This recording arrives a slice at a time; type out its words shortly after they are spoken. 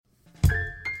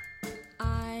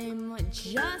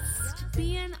Just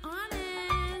Being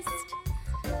Honest,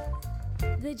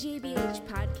 the JBH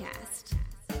podcast.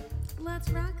 Let's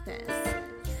rock this.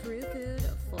 True food,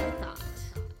 full thought.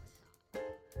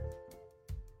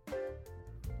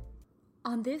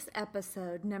 On this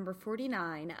episode, number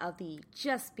 49 of the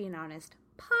Just Being Honest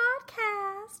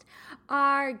podcast,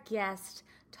 our guest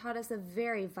taught us a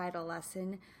very vital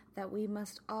lesson that we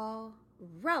must all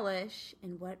relish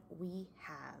in what we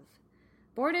have.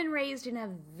 Born and raised in a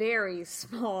very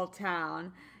small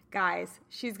town. Guys,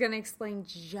 she's going to explain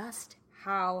just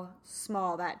how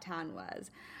small that town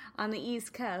was. On the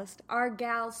East Coast, our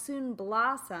gal soon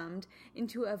blossomed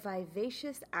into a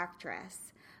vivacious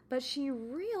actress. But she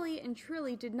really and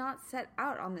truly did not set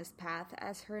out on this path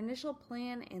as her initial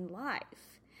plan in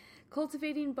life.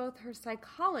 Cultivating both her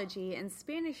psychology and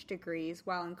Spanish degrees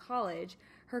while in college,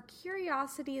 her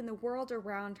curiosity in the world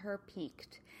around her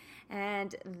piqued.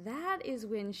 And that is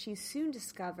when she soon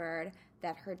discovered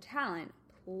that her talent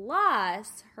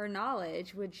plus her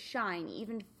knowledge would shine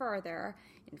even further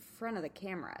in front of the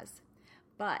cameras.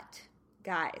 But,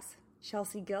 guys,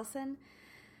 Chelsea Gilson,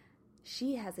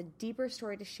 she has a deeper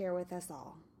story to share with us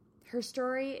all. Her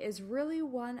story is really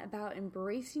one about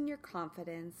embracing your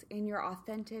confidence and your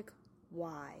authentic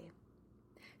why.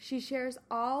 She shares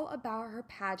all about her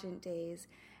pageant days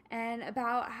and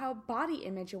about how body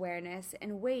image awareness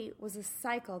and weight was a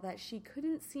cycle that she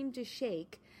couldn't seem to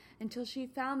shake until she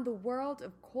found the world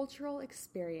of cultural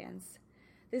experience.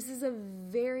 This is a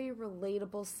very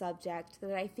relatable subject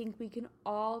that I think we can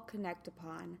all connect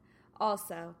upon.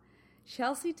 Also,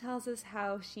 Chelsea tells us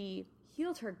how she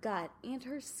healed her gut and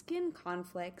her skin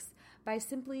conflicts by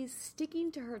simply sticking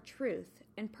to her truth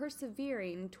and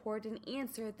persevering toward an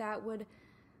answer that would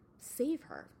save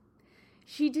her.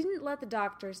 She didn't let the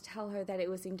doctors tell her that it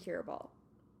was incurable.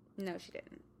 No, she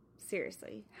didn't.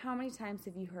 Seriously, how many times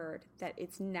have you heard that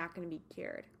it's not going to be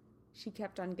cured? She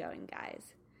kept on going,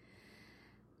 guys.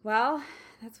 Well,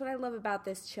 that's what I love about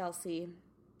this Chelsea.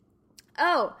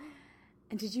 Oh,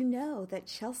 and did you know that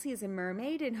Chelsea is a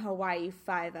mermaid in Hawaii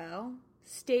Five-0?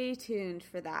 Stay tuned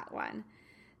for that one.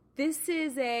 This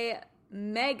is a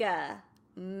mega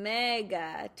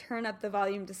turn up the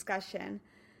volume discussion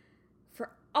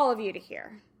for all of you to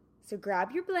hear. So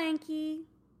grab your blankie,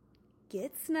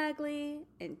 get snuggly,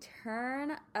 and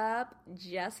turn up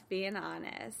Just Being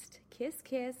Honest. Kiss,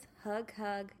 kiss, hug,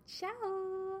 hug,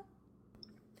 ciao.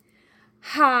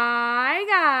 Hi,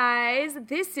 guys.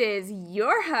 This is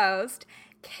your host,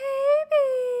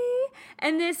 KB,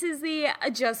 and this is the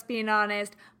Just Being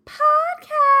Honest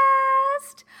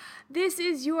podcast. This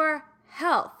is your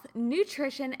health,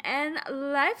 nutrition, and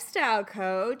lifestyle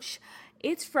coach.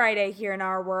 It's Friday here in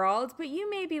our world, but you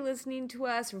may be listening to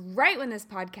us right when this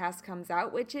podcast comes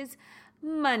out, which is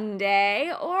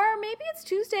Monday, or maybe it's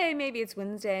Tuesday, maybe it's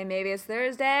Wednesday, maybe it's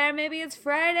Thursday, maybe it's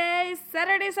Friday,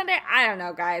 Saturday, Sunday. I don't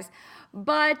know, guys.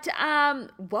 But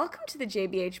welcome to the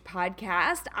JBH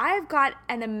podcast. I've got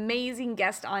an amazing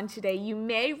guest on today. You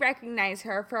may recognize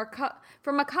her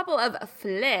from a couple of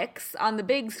flicks on the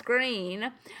big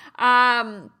screen.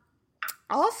 Also,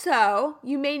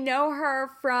 you may know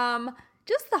her from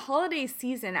just the holiday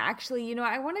season. Actually,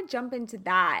 I want to jump into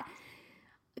that.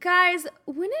 Guys,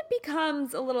 when it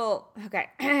becomes a little,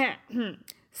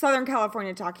 Southern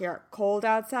California talk here, cold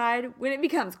outside. When it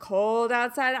becomes cold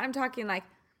outside, I'm talking like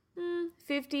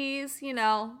 50s,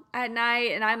 at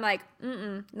night, and I'm like,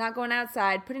 not going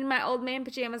outside, putting my old man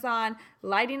pajamas on,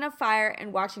 lighting a fire,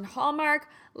 and watching Hallmark,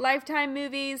 Lifetime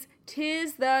movies.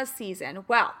 'Tis the season.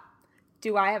 Well,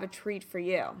 do I have a treat for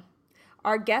you?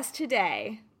 Our guest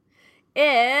today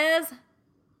is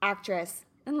actress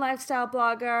and lifestyle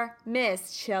blogger,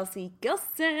 Miss Chelsea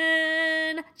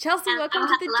Gilson. Chelsea, welcome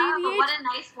to the JBH. What a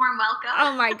nice warm welcome.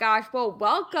 Oh my gosh, well,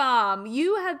 welcome.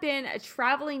 You have been a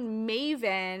traveling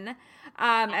maven,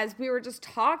 as we were just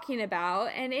talking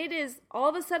about, and it is all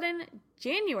of a sudden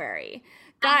January.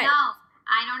 I know.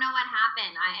 I don't know what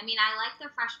happened. I mean, I like the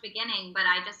fresh beginning, but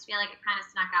I just feel like it kind of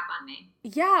snuck up on me.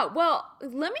 Yeah, well,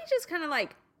 let me just kind of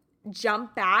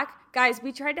jump back. Guys,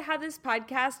 we tried to have this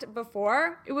podcast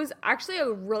before. It was actually a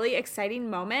really exciting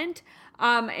moment.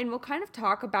 And we'll kind of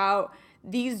talk about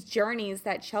these journeys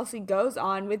that Chelsea goes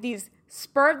on with these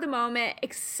spur of the moment,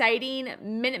 exciting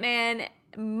Minuteman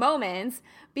moments.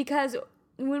 Because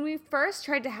when we first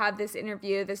tried to have this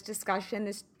interview, this discussion,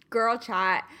 this girl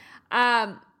chat,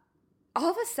 all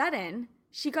of a sudden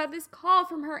she got this call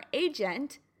from her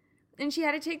agent and she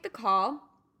had to take the call,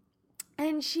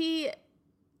 and she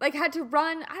like had to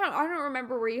run. I don't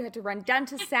remember where you had to run down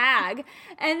to SAG,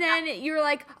 and then you were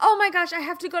like, "Oh my gosh, I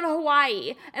have to go to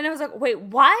Hawaii," and I was like, "Wait,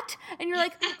 what?" And you're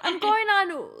like, "I'm going on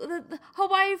the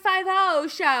Hawaii 5-0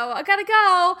 show. I gotta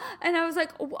go," and I was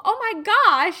like, "Oh my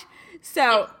gosh!"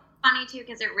 So. Funny too,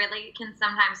 because it really can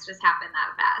sometimes just happen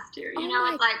that fast too. You know,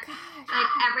 it's like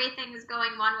everything is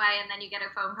going one way, and then you get a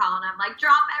phone call, and I'm like,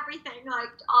 drop everything. Like,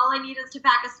 all I need is to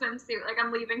pack a swimsuit. Like,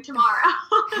 I'm leaving tomorrow.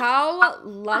 How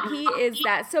lucky is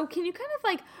that? So, can you kind of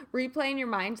like replay in your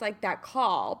mind like that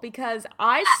call, because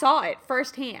I saw it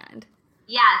firsthand.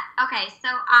 Yes. Okay. So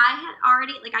I had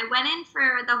already, like, I went in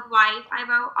for the Hawaii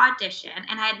 5-0 audition,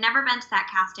 and I had never been to that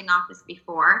casting office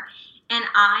before, and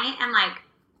I am like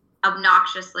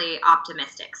obnoxiously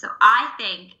optimistic. So I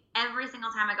think every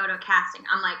single time I go to a casting,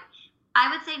 I'm like, I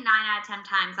would say 9 out of 10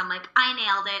 times, I'm like, I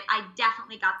nailed it. I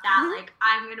definitely got that. Mm-hmm. Like,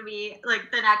 I'm going to be like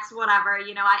the next whatever,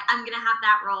 you know, I'm going to have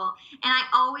that role. And I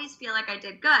always feel like I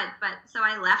did good. But so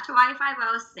I left Hawaii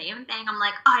 5-0, same thing. I'm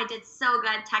like, oh, I did so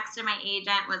good. Texted my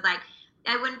agent, was like,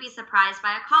 I wouldn't be surprised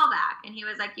by a callback. And he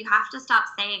was like, you have to stop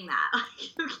saying that.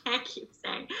 Like, you can't keep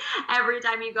saying every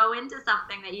time you go into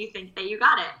something that you think that you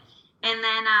got it. And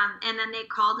then they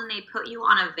called and they put you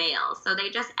on a veil. So they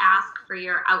just ask for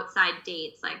your outside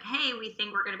dates. Like, hey, we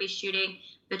think we're going to be shooting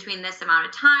between this amount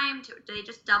of time. They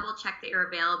just double check that you're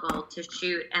available to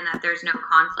shoot and that there's no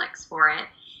conflicts for it.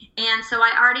 And so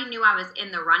I already knew I was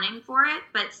in the running for it.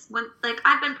 But when, like,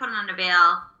 I've been put on a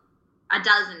veil a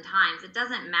dozen times. It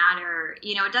doesn't matter.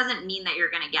 You know, it doesn't mean that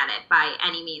you're going to get it by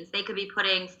any means. They could be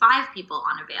putting 5 people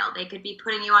on a veil. They could be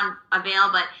putting you on a veil,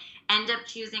 but end up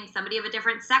choosing somebody of a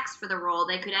different sex for the role.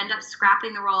 They could end up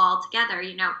scrapping the role altogether,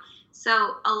 you know.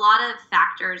 So a lot of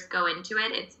factors go into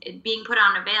it. It being put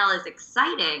on a veil is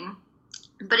exciting,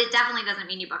 but it definitely doesn't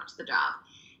mean you booked the job.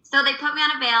 So they put me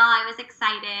on a veil. I was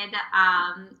excited,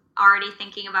 already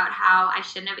thinking about how I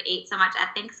shouldn't have ate so much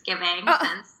at Thanksgiving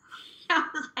since I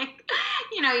was like,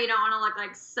 you know, you don't want to look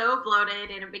like so bloated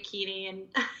in a bikini and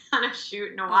on a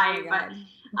shoot in Hawaii, but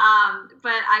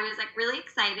I was like really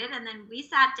excited. And then we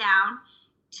sat down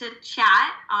to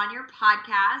chat on your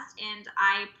podcast, and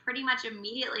I pretty much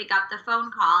immediately got the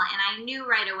phone call, and I knew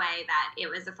right away that it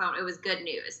was good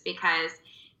news, because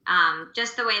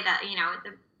just the way that, you know,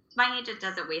 my agent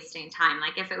doesn't waste any time.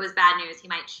 Like, if it was bad news, he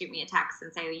might shoot me a text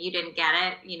and say, you didn't get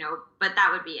it, you know, but that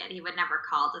would be it. He would never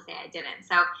call to say I didn't.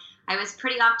 So I was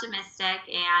pretty optimistic,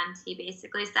 and he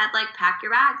basically said, like, pack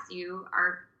your bags. You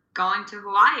are going to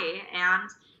Hawaii. And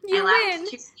I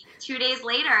left 2 days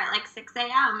later at like 6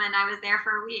 a.m. and I was there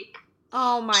for a week.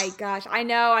 Oh my gosh. I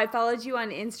know. I followed you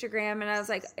on Instagram and I was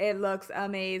like, it looks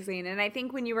amazing. And I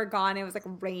think when you were gone, it was like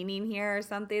raining here or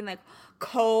something, like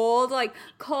cold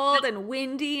and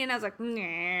windy. And I was like,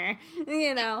 nah,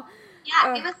 you know.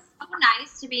 Yeah, it was so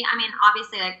nice to be, I mean,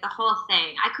 obviously, like, the whole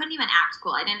thing, I couldn't even act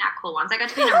cool. I didn't act cool once. I got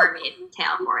to be in a mermaid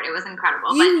tail for it. It was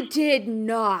incredible. You did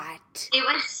not. It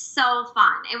was so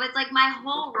fun. It was, like, my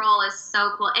whole role is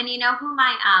so cool. And you know who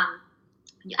my,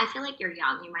 I feel like you're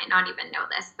young. You might not even know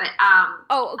this, but,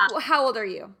 how old are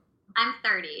you? I'm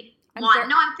 30. No,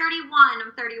 I'm 31.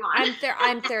 I'm 31.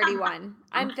 I'm 31.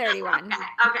 I'm 31.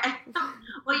 Okay.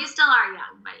 Well, you still are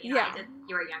young, but you know,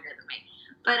 you were younger than me.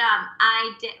 But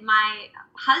my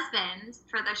husband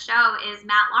for the show is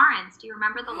Matt Lawrence. Do you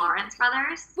remember the Lawrence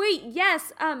brothers? Wait,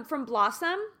 yes, from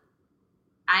Blossom?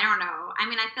 I don't know. I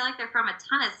mean, I feel like they're from a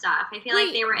ton of stuff. I feel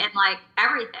like they were in, like,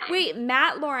 everything. Wait,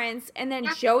 Matt Lawrence and then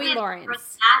Joey Lawrence.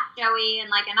 Matt, Joey, and,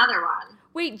 like, another one.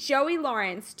 Wait, Joey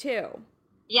Lawrence, too.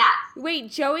 Yes.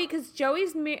 Wait, Joey, because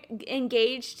Joey's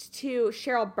engaged to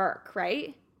Cheryl Burke,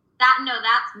 right? That's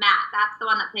Matt. That's the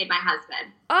one that played my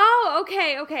husband. Oh,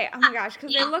 okay. Oh my gosh,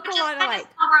 because they look a lot alike.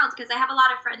 Small world, because I have a lot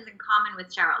of friends in common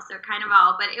with Cheryl, so kind of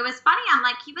all. But it was funny. I'm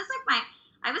like, he was like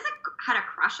I was like had a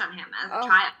crush on him as a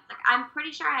child. Like, I'm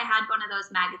pretty sure I had one of those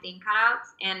magazine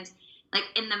cutouts, and like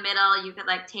in the middle you could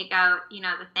like take out, you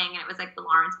know, the thing, and it was like the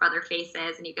Lawrence brother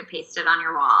faces, and you could paste it on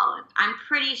your wall. And I'm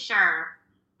pretty sure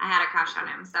I had a crush on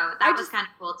him, so that was kind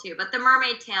of cool too. But the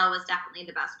mermaid tail was definitely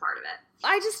the best part of it.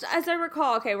 As I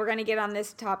recall, okay, we're going to get on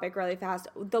this topic really fast.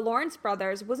 The Lawrence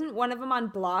brothers, wasn't one of them on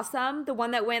Blossom? The one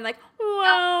that went like,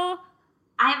 whoa.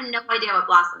 I have no idea what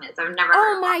Blossom is. I've never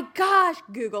heard of it. Oh my gosh.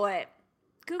 Google it.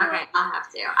 Okay, I'll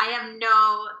have to. I have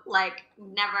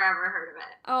never ever heard of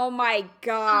it. Oh my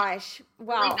gosh.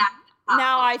 Well,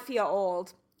 now I feel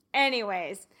old.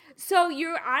 Anyways, so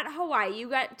you're at Hawaii. You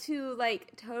got to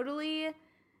like totally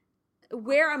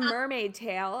wear a mermaid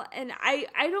tail, and I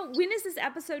don't, when is this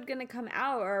episode gonna come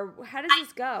out, or how does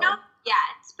this go? yet,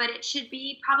 but it should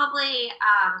be probably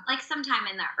like sometime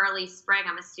in the early spring.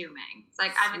 I'm assuming. It's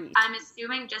like I'm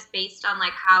assuming just based on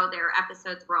like how their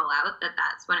episodes roll out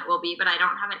that's when it will be. But I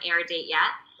don't have an air date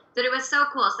yet. But it was so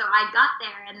cool. So I got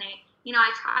there and they, you know,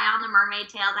 I try on the mermaid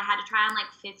tails. I had to try on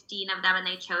like 15 of them, and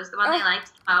they chose the one they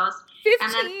liked the most.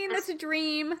 15, that's a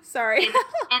dream. Sorry.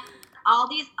 And all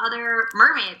these other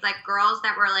mermaids, like girls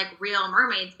that were like real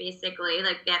mermaids, basically,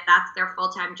 like that's their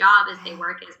full-time job is they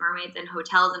work as mermaids in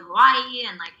hotels in Hawaii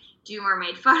and like do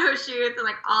mermaid photo shoots and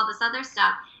like all this other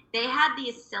stuff. They had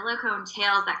these silicone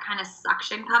tails that kind of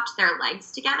suction cupped their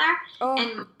legs together. Oh.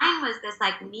 And mine was this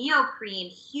like neoprene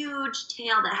huge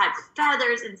tail that had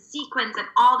feathers and sequins and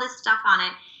all this stuff on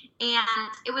it. And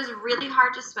it was really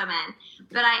hard to swim in.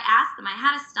 But I asked them, I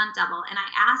had a stunt double, and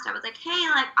I was like, hey,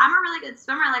 like, I'm a really good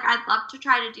swimmer. Like, I'd love to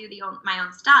try to do my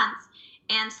own stunts.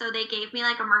 And so they gave me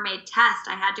like a mermaid test.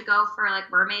 I had to go for like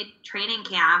mermaid training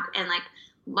camp and like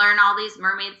learn all these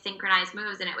mermaid synchronized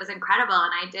moves. And it was incredible.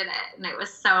 And I did it. And it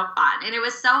was so fun. And it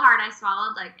was so hard. I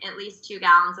swallowed like at least 2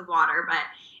 gallons of water, but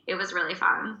it was really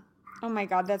fun. Oh my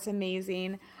God, that's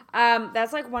amazing.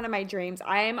 That's like one of my dreams.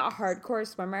 I am a hardcore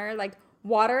swimmer. Like,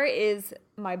 water is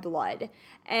my blood.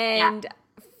 And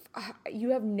you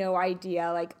have no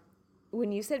idea. Like,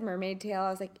 when you said mermaid tail,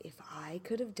 I was like, if I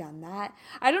could have done that.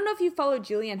 I don't know if you follow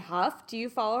Julianne Hough. Do you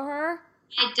follow her?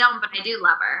 I don't, but I do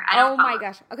love her. Oh my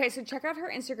gosh. Okay, so check out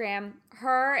her Instagram.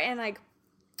 Her and like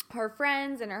her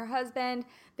friends and her husband,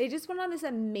 they just went on this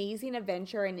amazing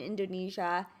adventure in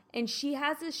Indonesia. And she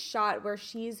has this shot where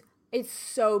it's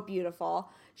so beautiful.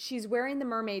 She's wearing the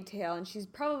mermaid tail, and she's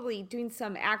probably doing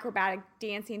some acrobatic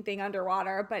dancing thing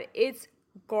underwater, but it's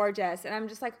gorgeous. And I'm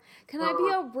just like, can I be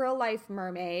a real life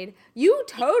mermaid? You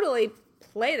totally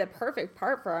play the perfect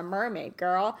part for a mermaid,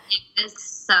 girl. It was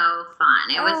so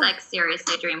fun. It was like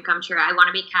seriously a dream come true. I want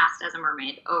to be cast as a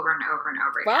mermaid over and over and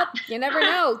over again. Well, you never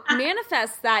know.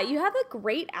 Manifest that. You have a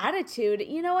great attitude.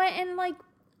 You know what? And like,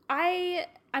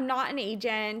 I'm not an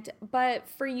agent, but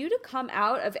for you to come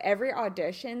out of every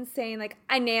audition saying like,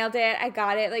 I nailed it, I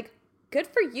got it, like, good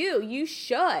for you. You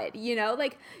should, you know,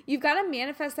 like, you've got to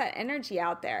manifest that energy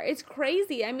out there. It's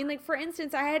crazy. I mean, like, for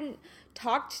instance, I hadn't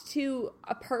talked to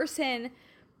a person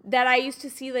that I used to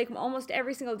see like almost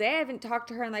every single day. I haven't talked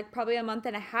to her in like probably a month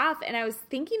and a half. And I was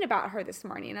thinking about her this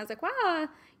morning. And I was like, wow,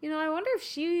 you know, I wonder if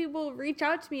she will reach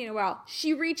out to me in a while.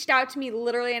 She reached out to me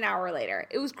literally an hour later.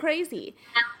 It was crazy.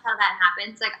 That's how that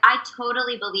happens. Like, I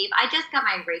totally believe. I just got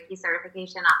my Reiki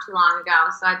certification not too long ago.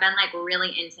 So I've been like really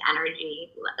into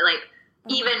energy, like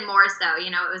even more so. You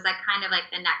know, it was like kind of like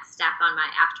the next step on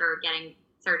after getting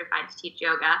certified to teach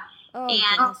yoga. Oh,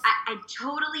 and I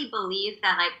totally believe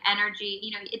that like energy,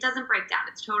 you know, it doesn't break down.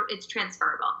 It's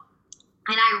transferable.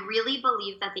 And I really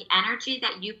believe that the energy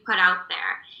that you put out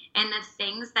there and the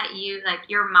things that you like,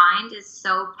 your mind is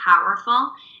so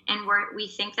powerful, and we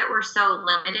think that we're so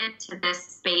limited to this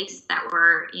space that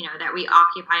that we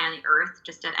occupy on the earth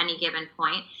just at any given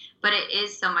point. But it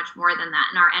is so much more than that.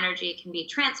 And our energy can be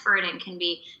transferred and can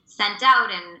be sent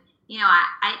out. And you know,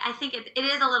 I think it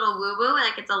is a little woo-woo,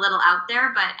 like it's a little out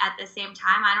there, but at the same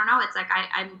time, I don't know, it's like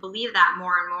I believe that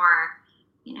more and more,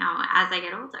 you know, as I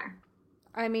get older.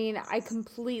 I mean, I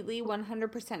completely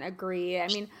 100% agree. I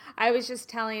mean, I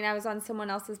was on someone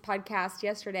else's podcast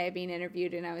yesterday being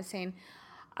interviewed, and I was saying,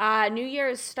 New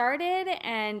Year's started,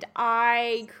 and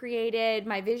I created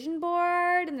my vision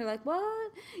board, and they're like,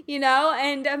 what? You know,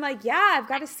 and I'm like, yeah, I've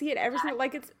got to see it every single,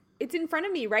 like it's in front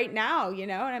of me right now, you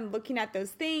know, and I'm looking at those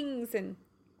things. And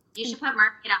you should put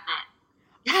mermaid on it.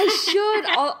 I should.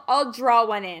 I'll draw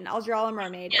one in. I'll draw a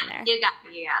mermaid in there. You got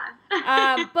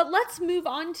it. But let's move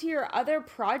on to your other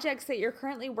projects that you're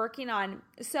currently working on.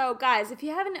 So, guys, if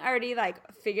you haven't already like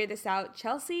figured this out,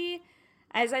 Chelsea,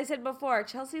 as I said before,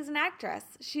 Chelsea's an actress.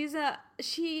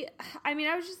 I mean,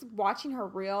 I was just watching her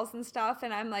reels and stuff,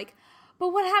 and I'm like,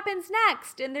 but what happens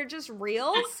next? And they're just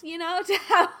reels, you know, to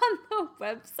have on the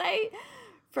website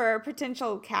for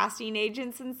potential casting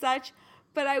agents and such.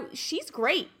 But she's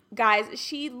great, guys.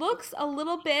 She looks a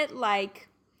little bit like,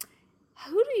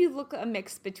 who do you look a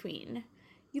mix between?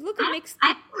 You look a mix. I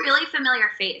have a really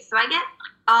familiar face, so I get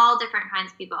all different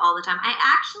kinds of people all the time.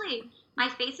 My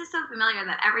face is so familiar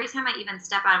that every time I even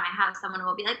step out of my house, someone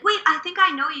will be like, wait, I think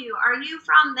I know you. Are you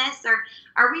from this? Or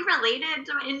are we related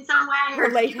in some way? Or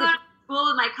related. You go to school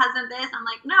with my cousin this? I'm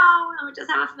like, no, I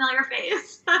just have a familiar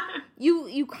face.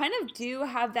 You kind of do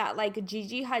have that like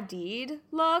Gigi Hadid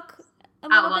look.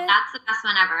 That's the best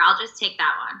one ever. I'll just take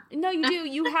that one. No, you do.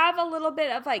 You have a little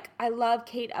bit of like, I love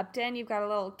Kate Upton. You've got a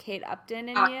little Kate Upton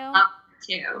in you. I love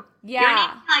too. Yeah. You're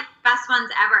naming like best ones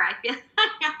ever. I feel like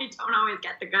I don't always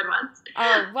get the good ones.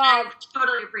 Oh, well. I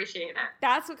totally appreciate it.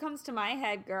 That's what comes to my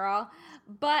head, girl.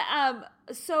 But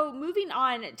so moving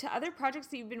on to other projects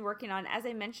that you've been working on, as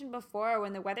I mentioned before,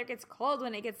 when the weather gets cold,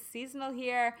 when it gets seasonal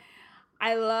here,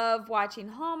 I love watching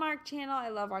Hallmark Channel. I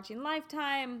love watching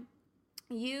Lifetime.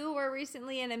 You were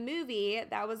recently in a movie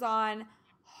that was on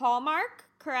Hallmark,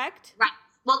 correct? Right.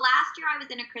 Well, last year I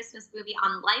was in a Christmas movie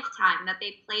on Lifetime that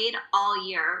they played all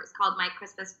year. It was called My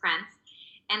Christmas Prince.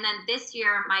 And then this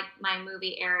year, my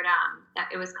movie aired. That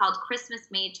it was called Christmas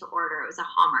Made to Order. It was a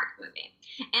Hallmark movie,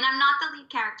 and I'm not the lead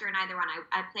character in either one.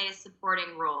 I play a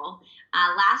supporting role.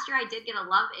 Last year, I did get a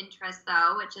love interest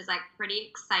though, which is like pretty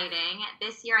exciting.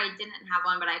 This year, I didn't have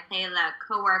one, but I play the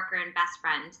coworker and best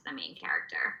friend to the main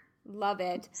character. Love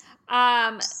it.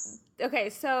 Okay,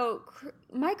 so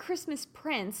My Christmas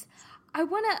Prince. I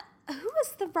wanna. Who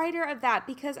is the writer of that?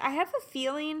 Because I have a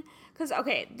feeling. Because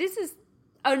this is.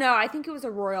 Oh, no, I think it was A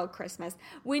Royal Christmas.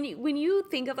 When you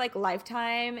think of, like,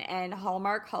 Lifetime and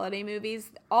Hallmark holiday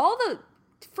movies, all the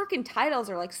freaking titles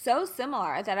are, like, so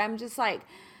similar that I'm just, like,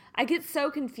 I get so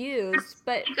confused.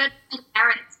 But a good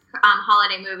Eric's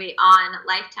holiday movie on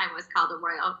Lifetime was called A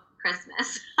Royal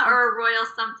Christmas. Or a Royal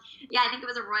I think it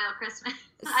was A Royal Christmas.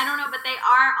 I don't know, but they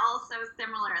are all so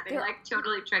similar. They, like,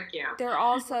 totally trick you. They're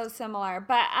all so similar.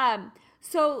 But,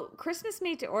 so Christmas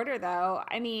Made to Order, though,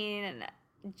 I mean...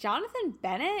 Jonathan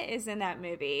Bennett is in that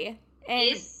movie. And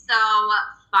he's so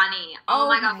funny. Oh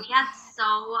my God. We had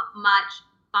so much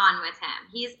fun with him.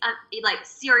 He's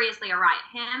seriously a riot.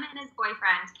 Him and his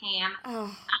boyfriend came.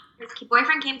 His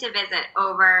boyfriend came to visit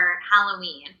over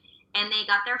Halloween, and they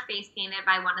got their face painted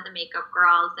by one of the makeup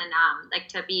girls and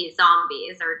to be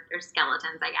zombies or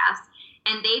skeletons, I guess.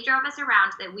 And they drove us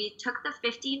around. That we took the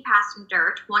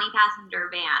 15-passenger, 20-passenger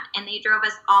van, and they drove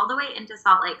us all the way into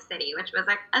Salt Lake City, which was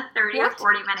like a 30 or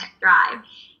 40-minute drive,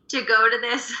 to go to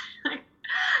this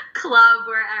club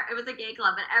where it was a gay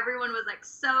club, but everyone was like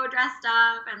so dressed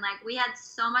up, and like we had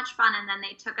so much fun. And then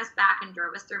they took us back and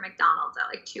drove us through McDonald's at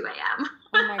like 2 a.m.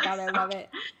 Oh my God, I love it.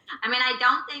 I mean, I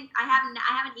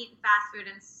haven't eaten fast food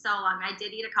in so long. I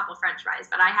did eat a couple French fries,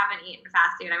 but I haven't eaten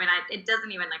fast food. I mean, it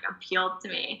doesn't even like appeal to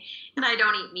me, and I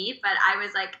don't eat meat. But I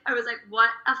was like, what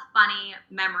a funny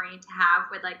memory to have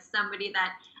with like somebody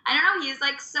that. I don't know, he's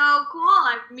like so cool.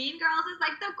 Mean Girls is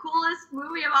like the coolest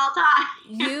movie of all time.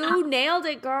 You nailed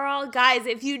it, girl. Guys,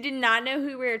 if you did not know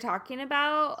who we were talking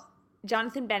about,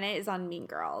 Jonathan Bennett is on Mean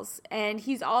Girls. And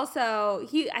he's also,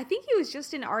 I think he was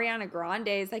just in Ariana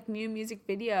Grande's like new music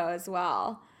video as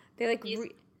well. They like he's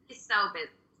so busy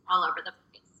all over the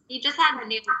place. He just had a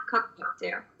new cookbook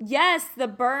too. Yes, the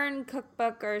Burn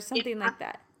cookbook or something like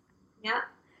that. Yeah.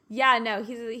 Yeah, no,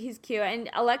 he's cute. And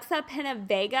Alexa Pena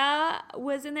Vega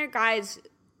was in there. Guys,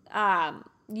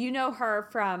 you know her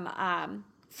from,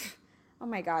 oh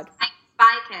my God.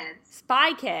 Spy Kids.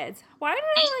 Spy Kids. Why did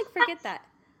I, forget that?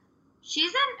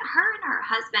 Her and her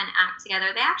husband act together.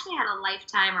 They actually had a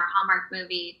Lifetime or Hallmark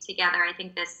movie together, I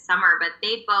think, this summer. But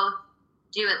they both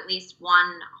do at least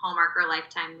one Hallmark or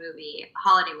Lifetime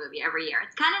holiday movie every year.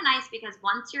 It's kind of nice because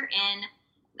once you're in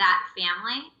that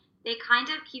family, they kind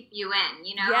of keep you in,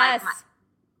 you know? Yes.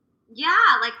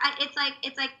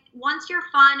 It's like once you're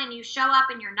fun and you show up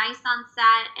and you're nice on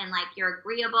set and like you're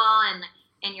agreeable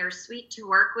and you're sweet to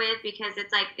work with, because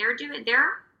it's like they're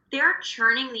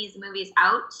churning these movies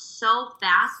out so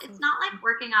fast. It's not like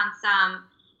working on some,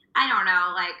 I don't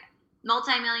know, like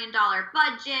multi-million-dollar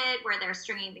budget where they're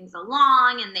stringing things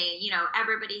along and they,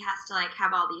 everybody has to like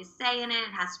have all these say in it.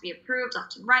 It has to be approved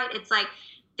left and right. It's like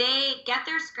they get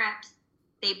their script.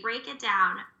 They break it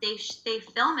down. They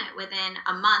film it within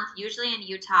a month, usually in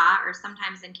Utah or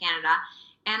sometimes in Canada,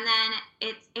 and then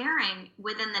it's airing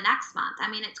within the next month. I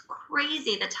mean, it's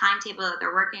crazy the timetable that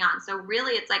they're working on. So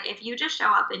really, it's like if you just show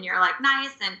up and you're like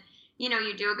nice and you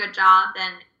do a good job,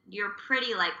 then you're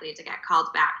pretty likely to get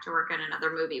called back to work on another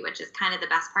movie, which is kind of the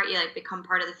best part. You like become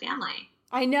part of the family.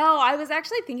 I know. I was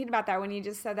actually thinking about that when you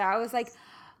just said that. I was like,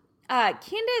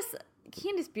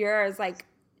 Candace Bure is like.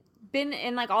 Been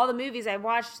in like all the movies I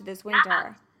watched this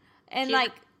winter, and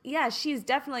she's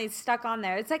definitely stuck on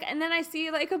there. It's like, and then I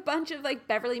see like a bunch of like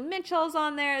Beverly Mitchell's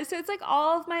on there, so it's like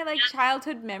all of my like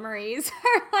childhood memories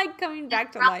are like coming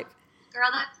back to life. Girl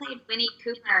that played Winnie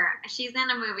Cooper, she's in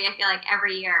a movie I feel like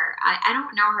every year. I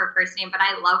don't know her first name, but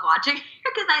I love watching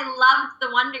her because I loved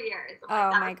the Wonder Years.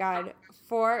 Oh my God,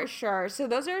 for sure. So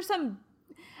those are some.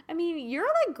 I mean, you're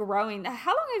like growing.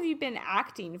 How long have you been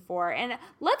acting for? And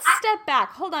let's step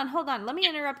back. Hold on. Let me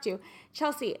interrupt you.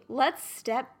 Chelsea, let's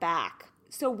step back.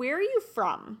 So where are you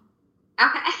from?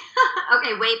 Okay.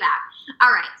 Okay, way back.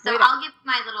 All right. So I'll give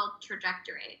my little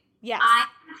trajectory. Yes.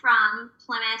 I'm from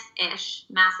Plymouth-ish,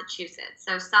 Massachusetts.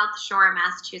 So South Shore,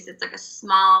 Massachusetts, like a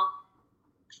small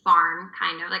farm,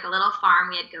 kind of like a little farm.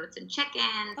 We had goats and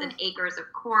chickens and acres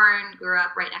of corn. Grew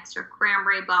up right next to a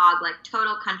cranberry bog, like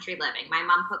total country living. My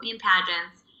mom put me in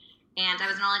pageants, and I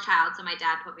was an only child, so my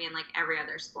dad put me in like every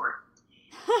other sport.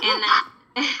 And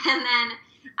then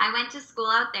I went to school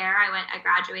out there. I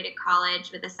graduated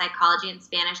college with a psychology and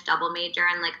Spanish double major,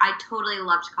 and like I totally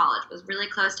loved college. Was really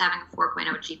close to having a 4.0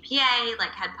 GPA, like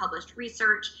had published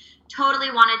research, totally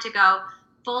wanted to go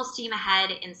full steam ahead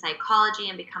in psychology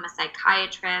and become a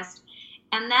psychiatrist.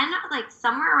 And then like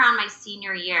somewhere around my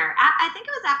senior year, I think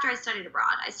it was after I studied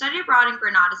abroad. I studied abroad in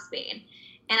Granada, Spain.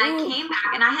 And I came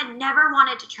back, and I had never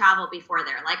wanted to travel before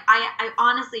there. Like, I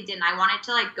honestly didn't. I wanted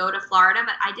to, like, go to Florida,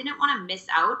 but I didn't want to miss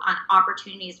out on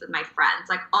opportunities with my friends.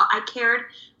 Like, I cared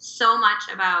so much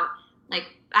about,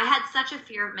 like, I had such a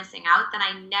fear of missing out that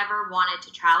I never wanted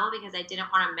to travel because I didn't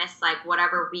want to miss, like,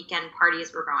 whatever weekend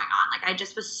parties were going on. Like, I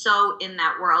just was so in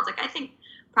that world. Like, I think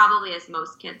probably as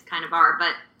most kids kind of are,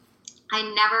 but I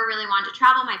never really wanted to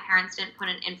travel. My parents didn't put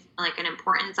an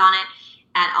importance on it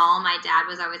at all. My dad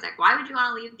was always like, why would you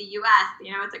want to leave the U.S.?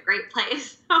 You know, it's a great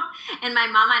place. And my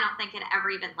mom, I don't think, had ever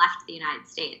even left the United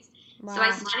States. Wow. So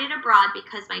I studied abroad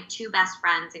because my two best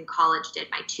friends in college did,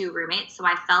 my two roommates. So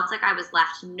I felt like I was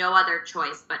left no other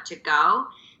choice but to go.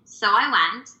 So I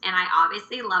went, and I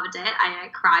obviously loved it. I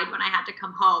cried when I had to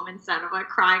come home instead of like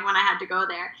crying when I had to go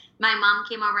there. My mom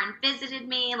came over and visited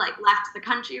me, like left the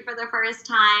country for the first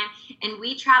time, and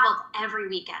we traveled every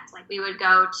weekend. Like we would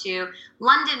go to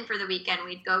London for the weekend,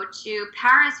 we'd go to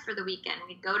Paris for the weekend,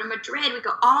 we'd go to Madrid, we'd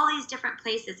go all these different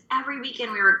places. Every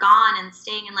weekend we were gone and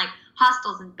staying in like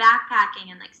hostels and backpacking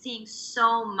and like seeing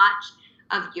so much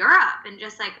of Europe. And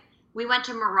just like we went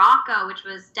to Morocco, which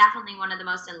was definitely one of the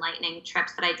most enlightening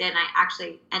trips that I did. And I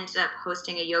actually ended up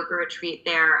hosting a yoga retreat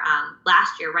there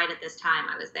last year, right at this time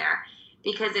I was there.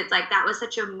 Because it's like, that was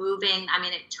such a moving, I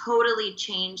mean, it totally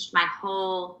changed my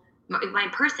whole, my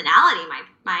personality,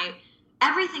 my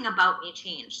everything about me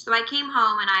changed. So I came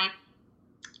home and I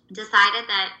decided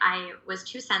that I was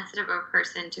too sensitive of a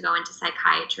person to go into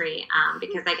psychiatry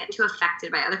because I get too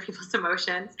affected by other people's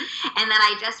emotions, and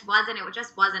that it just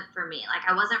wasn't for me. Like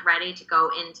I wasn't ready to go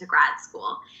into grad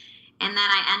school. And then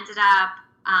I ended up,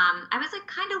 I was like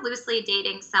kind of loosely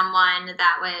dating someone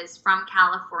that was from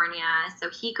California. So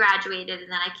he graduated,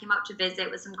 and then I came out to visit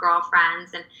with some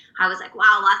girlfriends, and I was like,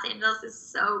 wow, Los Angeles is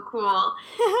so cool.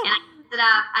 And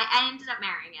I ended up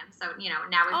marrying him. So, you know,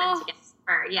 now we've been together.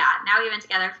 Now we've been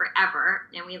together forever,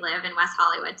 and we live in West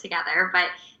Hollywood together. But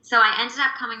so I ended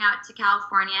up coming out to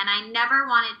California, and I never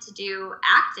wanted to do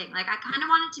acting. Like I kind of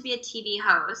wanted to be a TV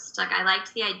host. Like I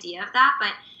liked the idea of that,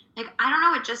 but like, I don't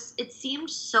know, it seemed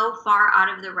so far out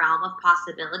of the realm of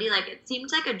possibility. Like it seemed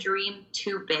like a dream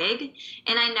too big,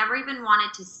 and I never even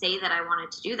wanted to say that I wanted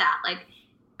to do that. Like,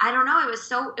 I don't know,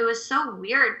 it was so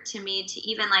weird to me to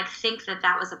even like think that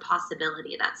that was a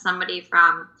possibility, that somebody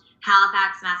from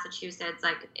Halifax, Massachusetts,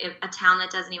 like a town that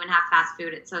doesn't even have fast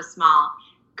food, it's so small,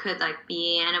 could like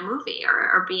be in a movie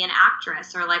or be an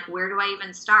actress, or like, where do I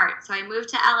even start? So I moved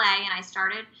to LA, and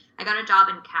I got a job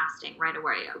in casting right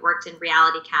away. I worked in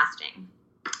reality casting.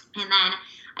 And then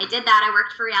I did that. I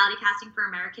worked for reality casting for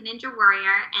American Ninja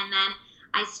Warrior. And then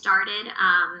I started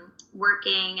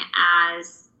working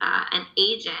as an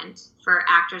agent for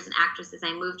actors and actresses.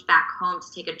 I moved back home to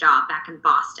take a job back in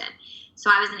Boston.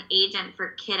 So I was an agent for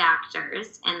kid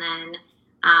actors. And then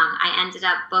I ended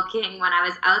up booking, when I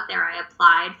was out there, I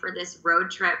applied for this road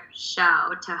trip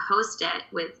show to host it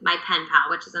with my pen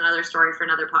pal, which is another story for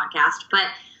another podcast. But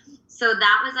so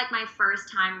that was like my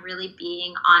first time really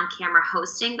being on camera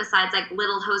hosting, besides like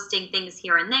little hosting things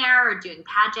here and there or doing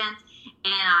pageants.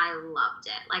 And I loved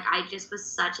it. Like I just was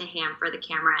such a ham for the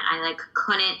camera, and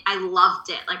I loved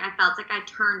it. Like I felt like I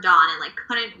turned on and like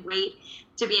couldn't wait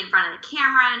to be in front of the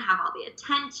camera and have all the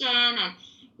attention, and,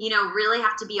 you know, really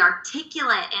have to be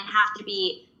articulate and have to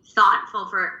be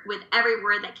thoughtful with every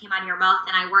word that came out of your mouth.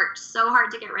 And I worked so hard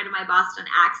to get rid of my Boston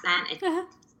accent.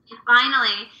 And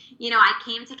finally, you know, I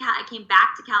came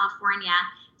back to California,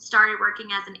 started working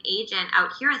as an agent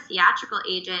out here, a theatrical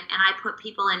agent, and I put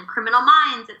people in Criminal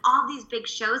Minds and all these big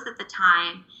shows at the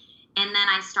time. And then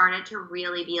I started to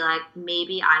really be like,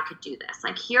 maybe I could do this.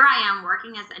 Like, here I am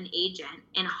working as an agent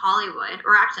in Hollywood,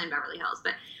 or actually in Beverly Hills,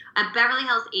 but a Beverly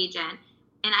Hills agent.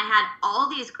 And I had all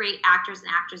these great actors and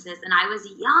actresses, and I was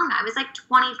young. I was like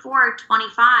 24,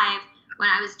 25 when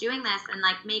I was doing this, and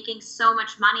like making so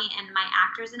much money. And my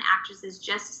actors and actresses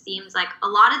just seems like a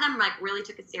lot of them like really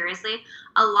took it seriously.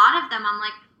 A lot of them, I'm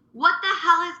like, what the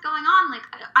hell is going on? Like,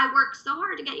 I worked so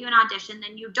hard to get you an audition,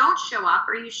 then you don't show up,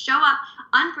 or you show up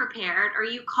unprepared, or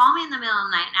you call me in the middle of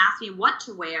the night and ask me what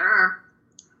to wear, or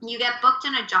you get booked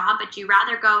in a job, but you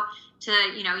rather go to,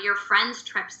 you know, your friend's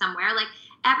trip somewhere. Like,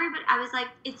 everybody, I was like,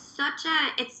 it's such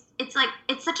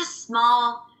a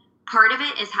small part of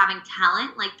it is having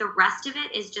talent. Like, the rest of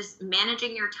it is just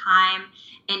managing your time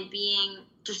and being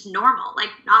just normal, like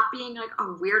not being like a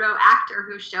weirdo actor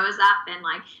who shows up, and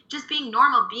like just being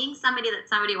normal, being somebody that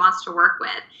somebody wants to work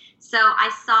with. So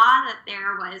I saw that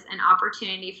there was an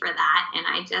opportunity for that, and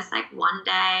I just like one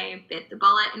day bit the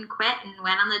bullet and quit and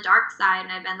went on the dark side,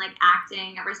 and I've been like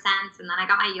acting ever since. And then I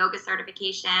got my yoga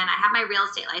certification. I have my real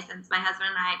estate license. My husband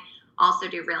and I also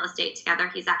do real estate together.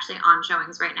 He's actually on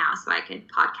showings right now, so I could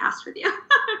podcast with you.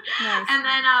 Nice. And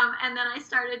then I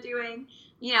started doing,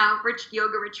 you know,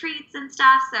 yoga retreats and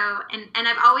stuff. So, and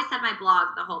I've always had my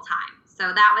blog the whole time.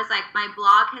 So that was like, my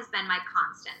blog has been my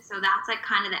constant. So that's like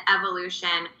kind of the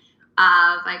evolution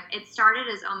of like, it started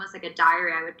as almost like a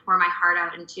diary I would pour my heart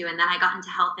out into. And then I got into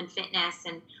health and fitness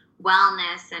and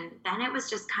wellness. And then it was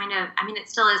just kind of, I mean, it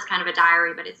still is kind of a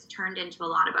diary, but it's turned into a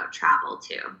lot about travel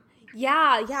too.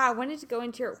 Yeah. I wanted to go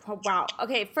into your, wow.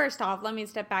 Okay. First off, let me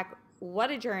step back.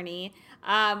 What a journey.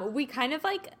 We kind of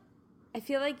like, I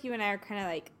feel like you and I are kind of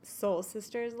like soul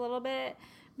sisters a little bit,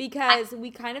 because we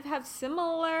kind of have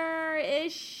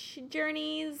similar-ish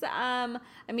journeys. I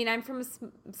mean, I'm from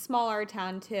a smaller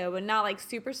town too, and not like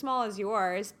super small as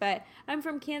yours, but I'm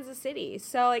from Kansas City.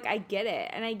 So like I get it.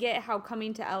 And I get how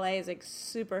coming to LA is like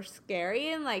super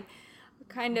scary, and like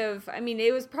kind of, I mean,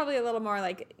 it was probably a little more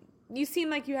like, you seem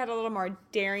like you had a little more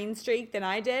daring streak than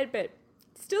I did, but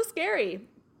still scary.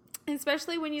 And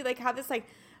especially when you like have this like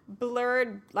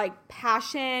blurred like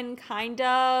passion kind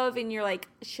of, and you're like,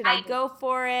 should I go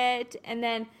for it? And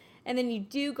then you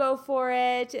do go for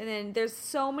it, and then there's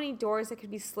so many doors that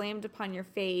could be slammed upon your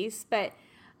face. But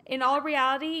in all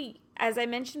reality, as I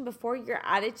mentioned before, your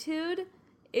attitude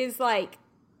is like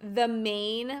the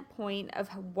main point of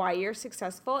why you're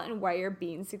successful and why you're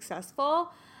being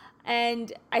successful.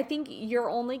 And I think you're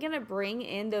only going to bring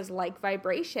in those like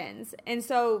vibrations. And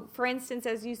so, for instance,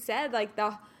 as you said, like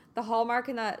the Hallmark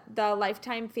and the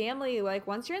Lifetime family, like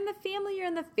once you're in the family, you're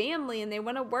in the family, and they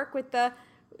want to work with the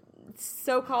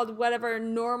so-called whatever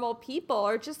normal people,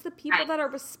 or just the people that are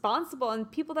responsible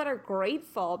and people that are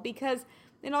grateful, because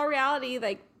in all reality,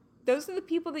 like those are the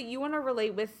people that you want to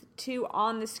relate with to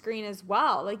on the screen as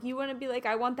well. Like you want to be like,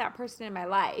 I want that person in my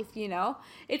life, you know?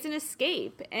 It's an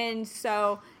escape. And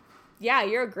so, yeah,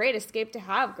 you're a great escape to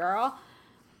have, girl. Oh,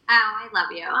 I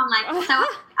love you. I'm like, so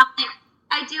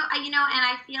I do, you know, and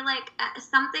I feel like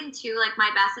something too, like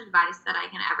my best advice that I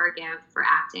can ever give for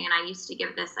acting, and I used to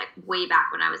give this like way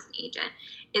back when I was an agent,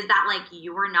 is that like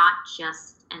you are not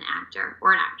just an actor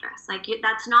or an actress. Like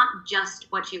that's not just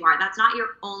what you are. That's not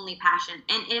your only passion.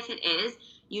 And if it is,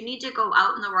 you need to go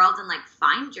out in the world and like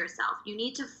find yourself. You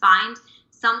need to find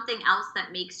something else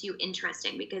that makes you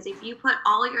interesting, because if you put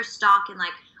all your stock in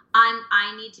like,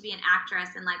 I need to be an actress,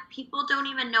 and like people don't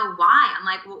even know why. I'm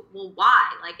like, well, why?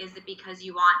 Like, is it because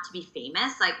you want to be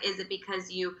famous? Like, is it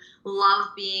because you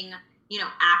love being, you know,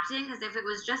 acting? Because if it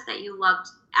was just that you loved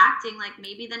acting, like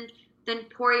maybe then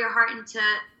pour your heart into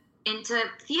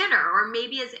theater. Or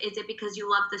maybe is it because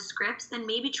you love the scripts? Then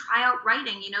maybe try out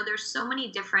writing. You know, there's so many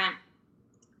different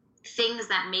things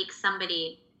that make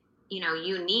somebody, you know,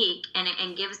 unique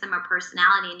and gives them a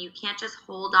personality, and you can't just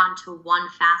hold on to one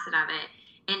facet of it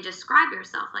and describe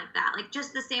yourself like that. Like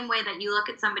just the same way that you look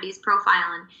at somebody's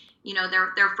profile and, you know,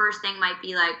 their first thing might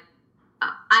be like,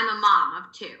 I'm a mom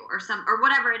of 2 or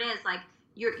whatever it is. Like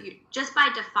you're just by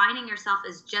defining yourself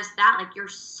as just that, like you're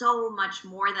so much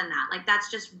more than that. Like that's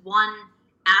just one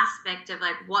aspect of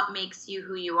like what makes you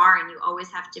who you are. And you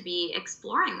always have to be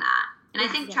exploring that. And I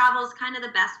think travel is kind of the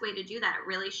best way to do that. It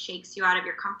really shakes you out of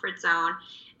your comfort zone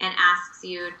and asks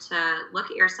you to look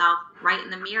at yourself right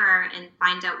in the mirror and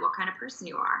find out what kind of person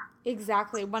you are.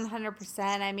 Exactly,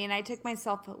 100%. I mean, I took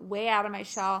myself way out of my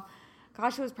shell.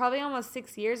 Gosh, it was probably almost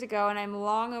 6 years ago, and I'm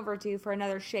long overdue for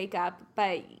another shakeup.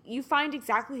 But you find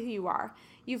exactly who you are.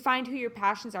 You find who your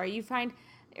passions are. You find,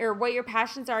 or what your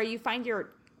passions are. You find your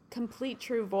complete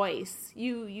true voice.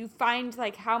 You find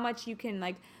like how much you can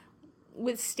like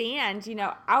withstand, you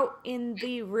know, out in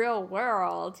the real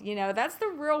world. You know, that's the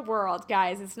real world,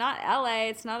 guys. It's not LA.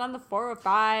 It's not on the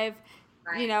 405,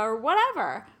 you know, or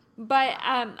whatever. But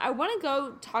I want to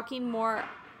go talking more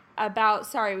about,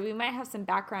 sorry, we might have some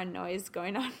background noise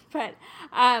going on, but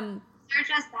that's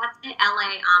the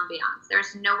LA ambiance.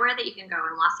 There's nowhere that you can go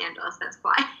in Los Angeles that's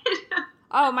quiet.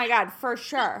 Oh my God, for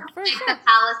sure. For like sure. the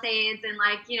Palisades and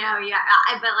like, you know,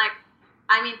 but like,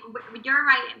 I mean, you're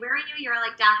right. Where are you? You're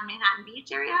like down in Manhattan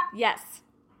Beach area? Yes.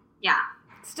 Yeah.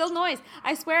 Still noise.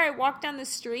 I swear I walked down the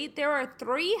street. There are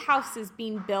 3 houses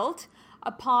being built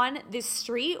upon this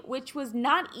street, which was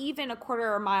not even a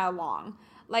quarter of a mile long.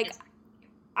 Like,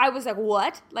 I was like,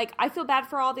 what? Like, I feel bad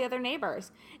for all the other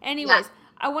neighbors. Anyways,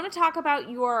 I want to talk about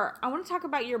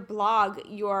your blog,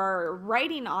 your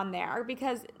writing on there,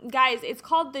 because guys, it's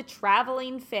called The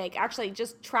Traveling Fig. Actually,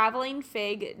 just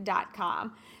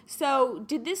travelingfig.com. So,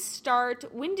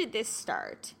 when did this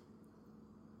start?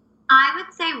 I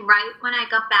would say right when I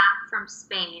got back from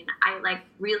Spain, I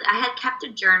had kept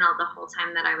a journal the whole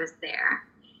time that I was there.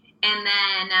 And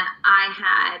then I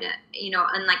had,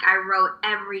 and like I wrote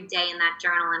every day in that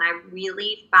journal, and I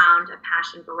really found a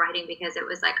passion for writing because it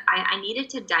was like I needed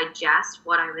to digest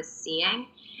what I was seeing.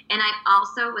 And I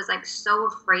also was like so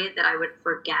afraid that I would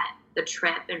forget the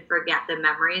trip and forget the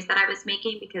memories that I was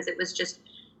making, because it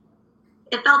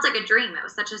felt like a dream. It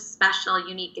was such a special,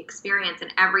 unique experience.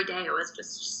 And every day it was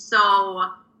just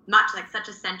so much, like such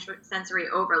a sensory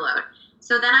overload.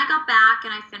 So then I got back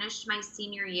and I finished my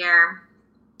senior year.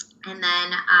 And then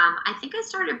I think I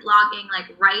started blogging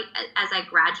like right as I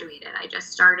graduated. I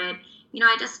just started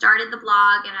the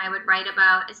blog, and I would write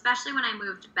about, especially when I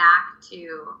moved back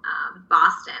to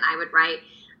Boston, I would write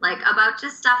like about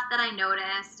just stuff that I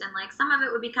noticed. And like some of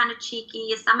it would be kind of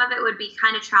cheeky. Some of it would be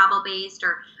kind of travel based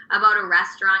or about a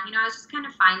restaurant. I was just kind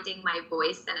of finding my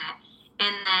voice in it.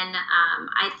 And then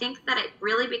I think that it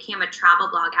really became a travel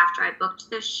blog after I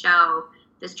booked this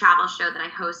travel show that I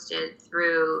hosted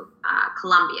through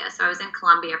Colombia. So I was in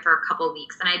Colombia for a couple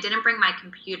weeks, and I didn't bring my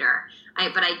computer,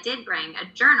 but I did bring a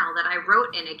journal that I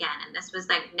wrote in again. And this was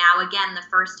like now again, the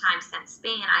first time since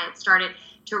Spain, I had started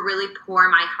to really pour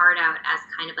my heart out as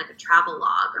kind of like a travel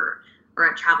log or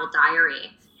a travel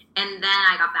diary. And then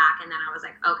I got back, and then I was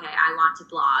like, okay, I want to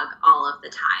blog all of the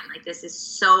time. Like, this is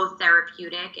so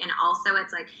therapeutic. And also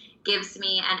it's like gives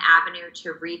me an avenue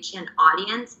to reach an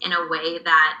audience in a way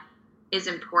that is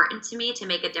important to me, to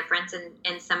make a difference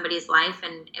in somebody's life,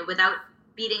 and without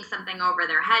beating something over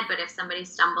their head. But if somebody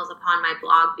stumbles upon my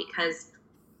blog because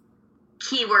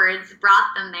keywords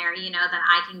brought them there, that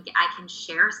I can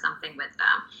share something with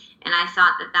them. And I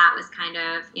thought that was kind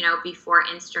of, before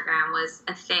Instagram was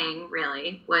a thing,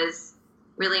 really, was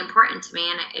really important to me.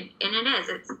 And it is.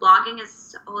 Blogging is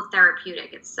so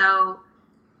therapeutic. It's so,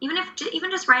 even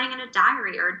just writing in a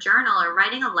diary or a journal or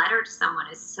writing a letter to someone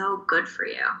is so good for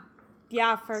you.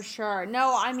 Yeah, for sure.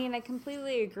 No, I mean, I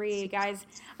completely agree, guys.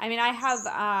 I mean, I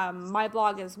have my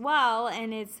blog as well,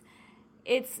 and it's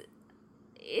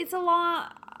a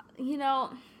lot,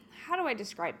 how do I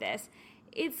describe this?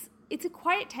 It's a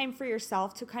quiet time for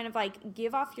yourself to kind of like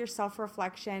give off your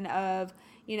self-reflection of,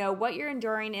 what you're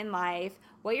enduring in life,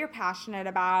 what you're passionate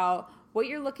about, what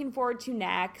you're looking forward to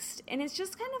next. And it's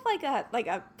just kind of like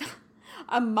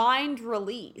a mind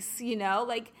release,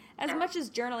 like as much as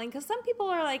journaling, because some people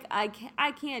are like, I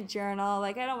can't journal,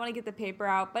 like I don't want to get the paper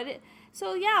out, but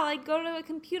so yeah, like go to a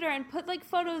computer and put like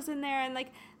photos in there and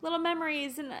like little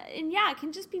memories, and yeah, it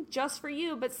can just be just for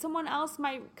you, but someone else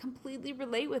might completely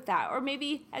relate with that. Or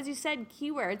maybe, as you said,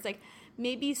 keywords, like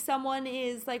maybe someone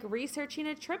is like researching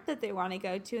a trip that they want to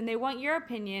go to and they want your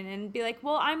opinion and be like,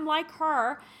 well, I'm like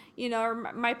her, or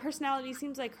my personality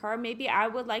seems like her, maybe I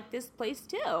would like this place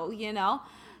too,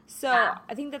 So yeah.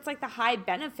 I think that's like the high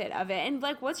benefit of it. And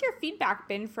like, what's your feedback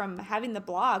been from having the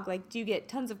blog? Like, do you get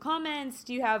tons of comments?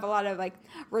 Do you have a lot of like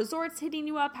resorts hitting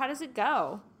you up? How does it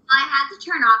go? I had to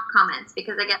turn off comments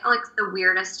because I get like the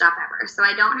weirdest stuff ever. So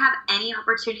I don't have any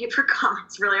opportunity for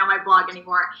comments really on my blog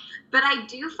anymore. But I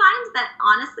do find that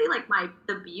honestly, like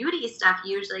the beauty stuff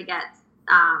usually gets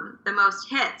the most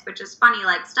hits, which is funny.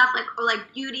 Like stuff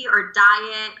like beauty or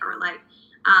diet or like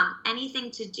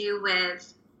anything to do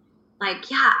with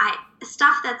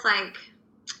stuff that's like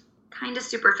kind of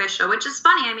superficial, which is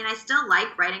funny. I mean, I still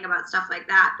like writing about stuff like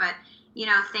that, but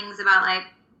things about like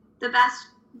the best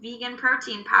vegan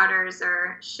protein powders,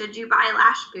 or should you buy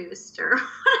Lash Boost or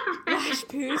whatever. Lash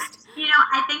Boost.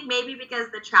 I think maybe because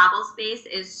the travel space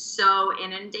is so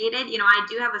inundated, I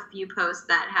do have a few posts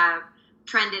that have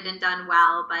trended and done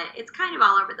well, but it's kind of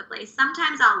all over the place.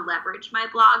 Sometimes I'll leverage my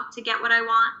blog to get what I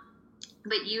want,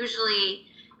 but usually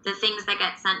the things that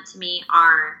get sent to me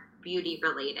are beauty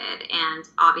related. And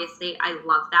obviously I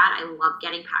love that. I love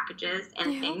getting packages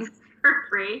and things for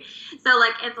free. So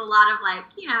like, it's a lot of like,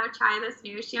 try this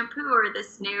new shampoo or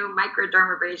this new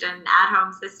microdermabrasion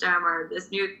at-home system or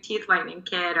this new teeth whitening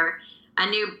kit or a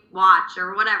new watch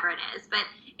or whatever it is. But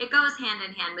it goes hand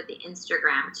in hand with the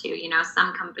Instagram too.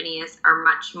 Some companies are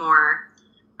much more,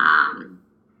 I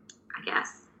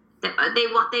guess,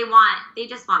 they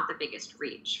just want the biggest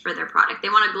reach for their product. They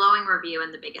want a glowing review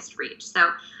and the biggest reach.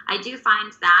 So I do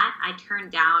find that I turn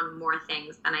down more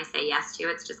things than I say yes to.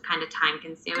 It's just kind of time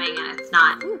consuming, and it's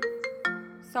not.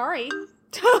 Sorry.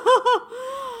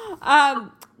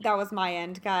 That was my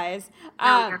end, guys.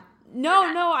 No,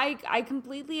 I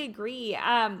completely agree.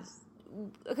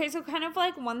 Okay, so kind of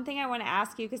like one thing I want to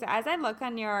ask you, because as I look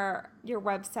on your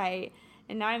website,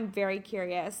 and now I'm very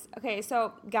curious. Okay,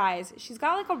 so guys, she's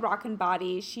got like a rockin'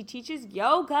 body. She teaches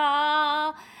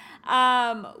yoga,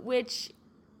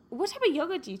 what type of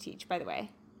yoga do you teach, by the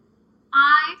way?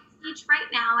 I teach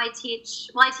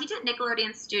at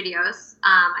Nickelodeon Studios.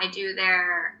 I do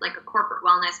their like a corporate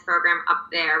wellness program up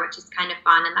there, which is kind of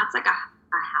fun, and that's like a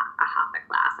hatha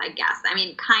class, I guess. I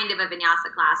mean, kind of a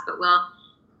vinyasa class, but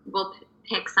we'll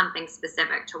pick something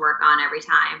specific to work on every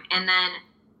time. And then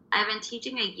I've been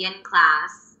teaching a yin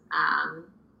class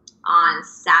on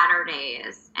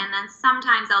Saturdays, and then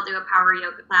sometimes I'll do a power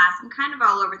yoga class. I'm kind of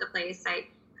all over the place.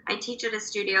 I teach at a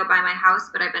studio by my house,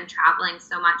 but I've been traveling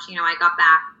so much. You know, I got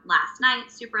back last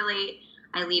night super late.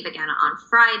 I leave again on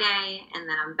Friday, and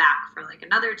then I'm back for like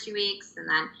another 2 weeks, and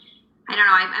then I don't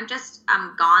know.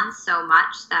 I'm gone so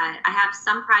much that I have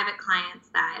some private clients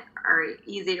that are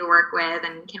easy to work with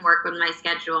and can work with my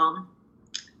schedule.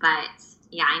 But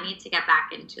yeah, I need to get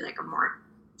back into like a more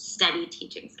steady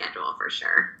teaching schedule for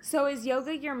sure. So is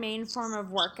yoga your main form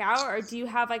of workout, or do you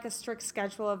have like a strict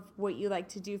schedule of what you like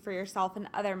to do for yourself and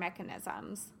other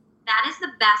mechanisms? That is the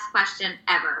best question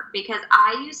ever, because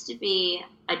I used to be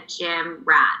a gym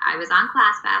rat. I was on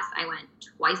ClassPass. I went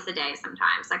twice a day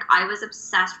sometimes. Like, I was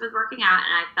obsessed with working out,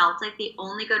 and I felt like the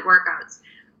only good workouts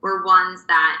were ones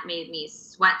that made me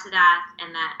sweat to death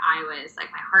and that I was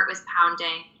like, my heart was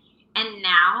pounding. And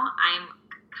now I'm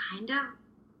kind of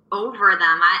over them.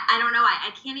 I don't know.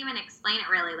 I can't even explain it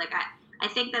really. Like, I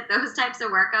think that those types of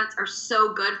workouts are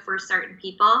so good for certain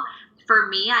people. For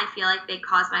me, I feel like they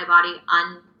cause my body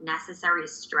unnecessary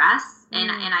stress, and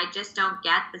I just don't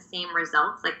get the same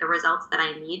results, like the results that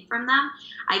I need from them.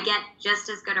 I get just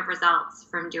as good of results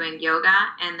from doing yoga,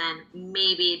 and then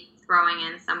maybe throwing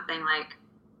in something like,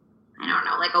 I don't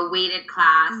know, like a weighted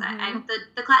class.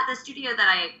 The studio that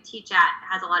I teach at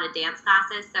has a lot of dance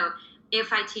classes, so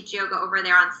if I teach yoga over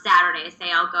there on Saturday,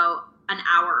 say I'll go an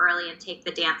hour early and take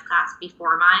the dance class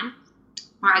before mine,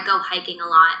 or I go hiking a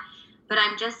lot. But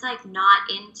I'm just like not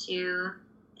into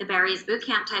the Barry's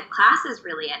Bootcamp type classes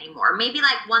really anymore. Maybe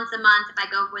like once a month if I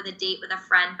go with a date with a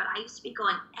friend, but I used to be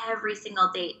going every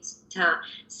single date to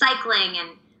cycling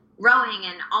and rowing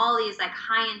and all these like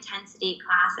high intensity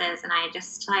classes. And I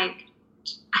just like,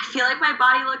 I feel like my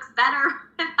body looks better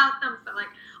without them. So like,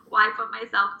 why put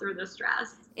myself through the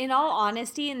stress? In all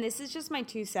honesty, and this is just my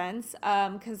 2 cents,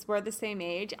 because we're the same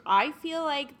age, I feel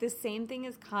like the same thing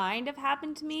has kind of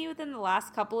happened to me within the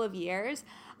last couple of years.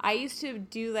 I used to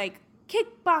do like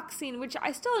kickboxing, which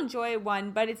I still enjoy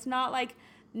one, but it's not like,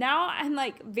 now I'm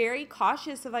like very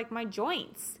cautious of like my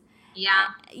joints. Yeah.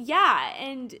 Yeah,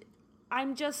 and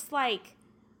I'm just like,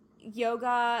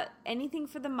 yoga, anything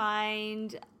for the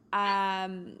mind,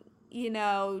 you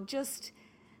know, just,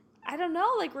 I don't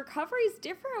know, like recovery is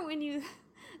different when you...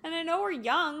 And I know we're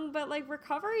young, but like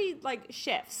recovery like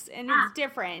shifts and it's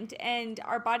different, and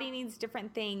our body needs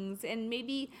different things, and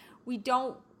maybe we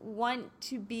don't want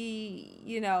to be,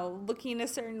 you know, looking a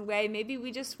certain way. Maybe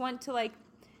we just want to like,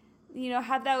 you know,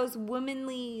 have those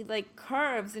womanly like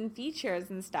curves and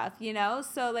features and stuff, you know?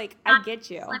 So like, I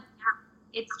get you.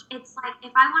 It's like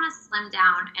if I want to slim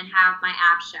down and have my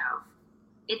abs show,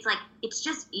 it's like, it's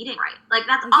just eating right. Like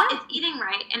that's all, it's eating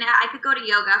right. And I could go to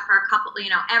yoga for a couple, you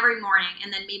know, every morning,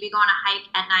 and then maybe go on a hike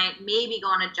at night, maybe go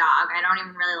on a jog. I don't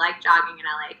even really like jogging in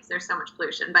LA because there's so much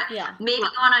pollution, but maybe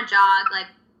go on a jog, like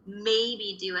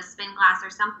maybe do a spin class or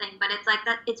something. But it's like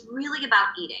that, it's really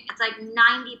about eating. It's like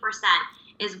 90%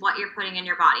 is what you're putting in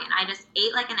your body. And I just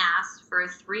ate like an ass for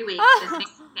 3 weeks visiting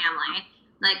family,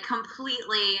 like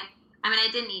completely. I mean,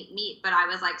 I didn't eat meat, but I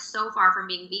was like so far from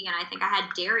being vegan. I think I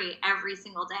had dairy every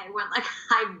single day when like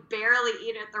I barely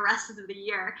eat it the rest of the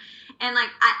year. And like,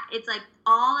 it's like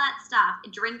all that stuff,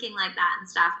 drinking like that and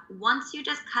stuff. Once you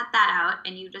just cut that out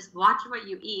and you just watch what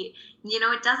you eat, you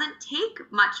know, it doesn't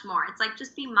take much more. It's like,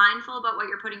 just be mindful about what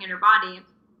you're putting in your body.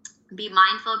 Be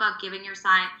mindful about giving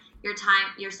yourself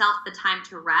the time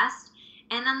to rest.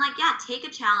 And then like, yeah, take a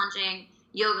challenging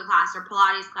yoga class or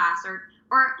Pilates class or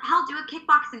hell, do a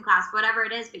kickboxing class, whatever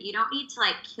it is, but you don't need to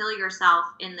like kill yourself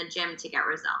in the gym to get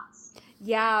results.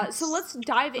 Yeah, so let's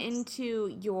dive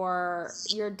into your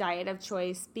diet of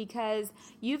choice, because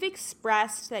you've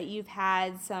expressed that you've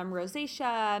had some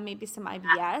rosacea, maybe some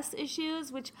IBS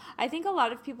issues, which I think a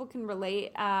lot of people can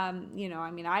relate.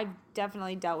 I've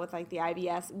definitely dealt with like the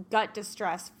IBS, gut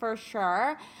distress for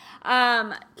sure.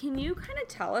 Can you kind of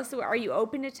tell us, are you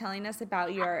open to telling us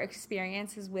about your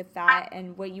experiences with that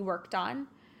and what you worked on?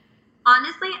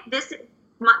 Honestly,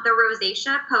 the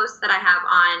rosacea posts that I have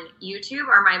on YouTube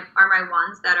are my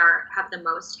ones that have the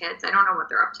most hits. I don't know what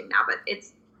they're up to now, but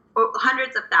it's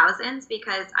hundreds of thousands,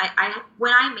 because I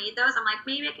when I made those, I'm like,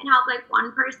 maybe it can help like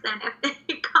one person if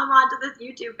they come onto this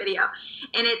YouTube video.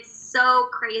 And it's so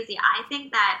crazy. I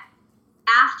think that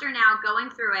after now going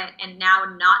through it and now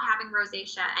not having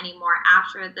rosacea anymore,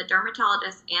 after the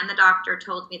dermatologist and the doctor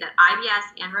told me that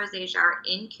IBS and rosacea are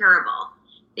incurable,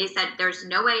 they said, there's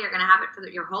no way you're going to have it for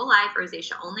your whole life.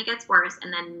 Rosacea only gets worse.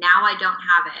 And then now I don't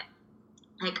have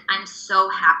it. Like, I'm so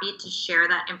happy to share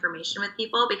that information with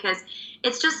people, because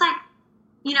it's just like,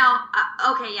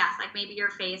 okay, yes, like maybe your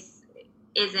face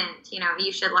isn't,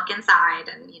 you should look inside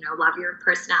and, love your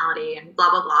personality and blah,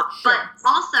 blah, blah. Sure. But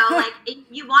also, like,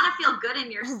 you want to feel good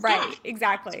in your skin. Right,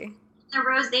 exactly. The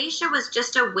rosacea was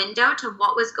just a window to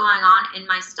what was going on in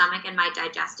my stomach and my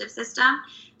digestive system.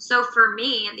 So for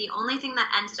me, the only thing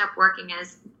that ended up working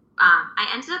is I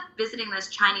ended up visiting this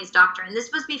Chinese doctor. And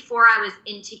this was before I was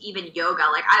into even yoga.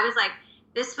 Like, I was like,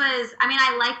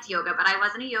 I liked yoga, but I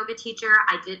wasn't a yoga teacher.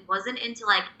 Wasn't into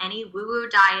like any woo-woo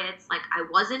diets. Like, I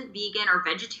wasn't vegan or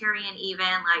vegetarian even,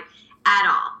 like, at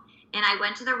all. And I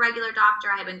went to the regular doctor.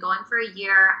 I had been going for a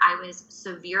year. I was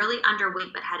severely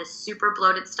underweight, but had a super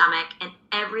bloated stomach. And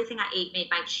everything I ate made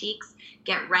my cheeks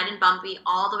get red and bumpy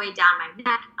all the way down my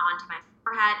neck, onto my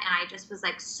forehead. And I just was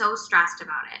like so stressed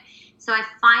about it. So I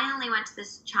finally went to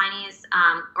this Chinese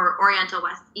or Oriental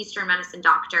West Eastern medicine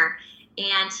doctor.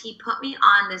 And he put me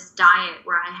on this diet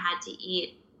where I had to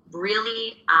eat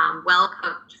really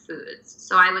well-cooked foods.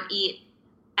 So I would eat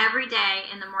every day.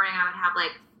 In the morning, I would have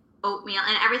like oatmeal,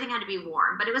 and everything had to be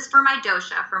warm, but it was for my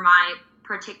dosha, for my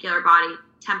particular body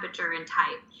temperature and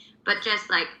type. But just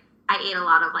like, I ate a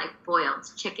lot of like boiled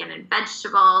chicken and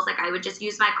vegetables. Like, I would just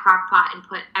use my crock pot and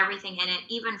put everything in it.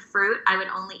 Even fruit, I would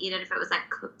only eat it if it was like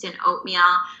cooked in oatmeal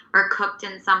or cooked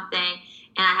in something.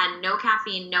 And I had no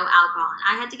caffeine, no alcohol.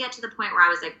 And I had to get to the point where I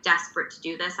was like desperate to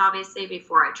do this, obviously,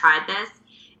 before I tried this.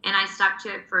 And I stuck to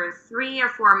it for 3 or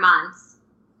 4 months,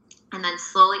 and then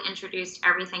slowly introduced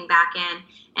everything back in.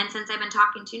 And since I've been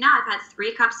talking to you now, I've had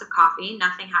 3 cups of coffee.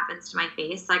 Nothing happens to my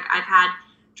face. Like, I've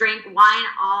drank wine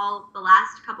all the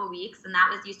last couple weeks, and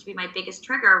that used to be my biggest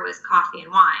trigger, was coffee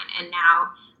and wine. And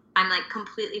now I'm like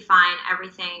completely fine.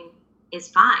 Everything is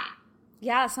fine.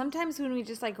 Yeah, sometimes when we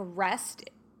just like rest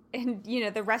and,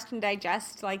 the rest and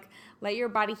digest, like, let your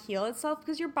body heal itself,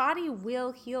 because your body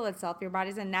will heal itself. Your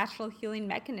body's a natural healing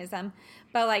mechanism.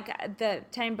 But like the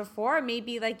time before,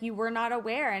 maybe like you were not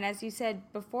aware. And as you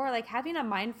said before, like having a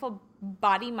mindful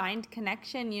body-mind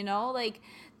connection, like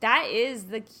that is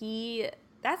the key.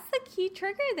 That's the key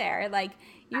trigger there. Like,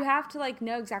 you have to like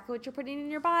know exactly what you're putting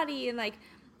in your body, and like,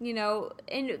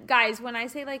 and guys, when I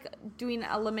say like doing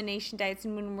elimination diets,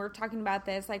 and when we're talking about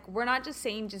this, like, we're not just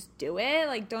saying just do it.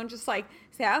 Like, don't just like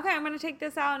say, okay, I'm going to take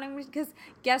this out, and because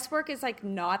guesswork is like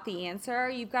not the answer.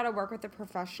 You've got to work with a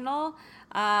professional.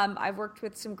 I've worked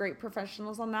with some great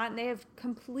professionals on that, and they have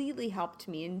completely helped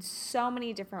me in so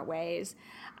many different ways.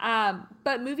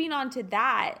 But moving on to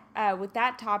that, with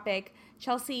that topic,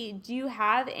 Chelsea, do you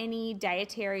have any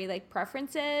dietary like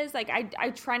preferences? Like, I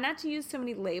try not to use so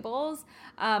many labels,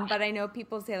 but I know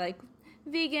people say like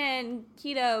vegan,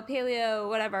 keto, paleo,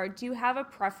 whatever. Do you have a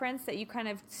preference that you kind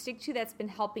of stick to that's been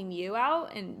helping you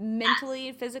out and mentally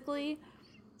and physically?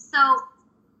 So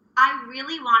I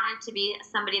really wanted to be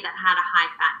somebody that had a high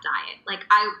fat diet. Like,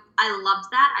 I loved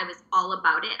that. I was all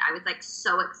about it. I was like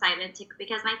so excited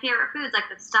because my favorite foods, like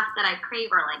the stuff that I crave,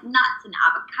 are like nuts and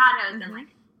avocados and like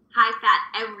high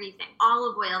fat everything,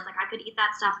 olive oils. Like, I could eat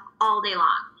that stuff all day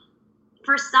long.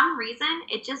 For some reason,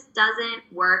 it just doesn't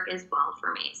work as well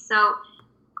for me. So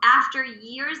after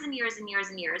years and years and years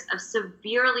and years of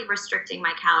severely restricting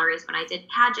my calories when I did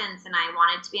pageants, and I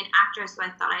wanted to be an actress, so I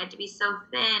thought I had to be so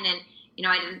thin, and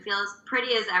I didn't feel as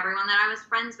pretty as everyone that I was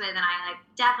friends with, and I like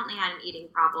definitely had an eating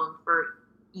problem for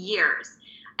years.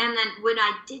 And then when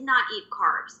I did not eat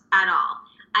carbs at all,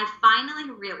 I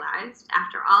finally realized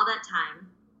after all that time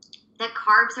that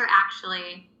carbs are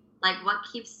actually like what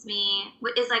keeps my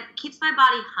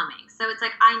body humming. So it's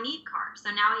like, I need carbs.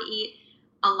 So now I eat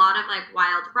a lot of like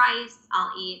wild rice.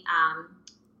 I'll eat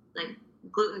like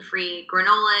gluten-free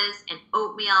granolas and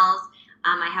oatmeals.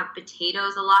 I have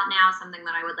potatoes a lot now, something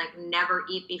that I would like never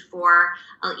eat before.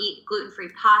 I'll eat gluten-free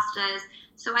pastas.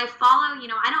 So I follow,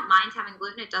 I don't mind having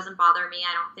gluten. It doesn't bother me.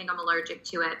 I don't think I'm allergic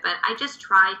to it, but I just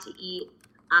try to eat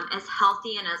as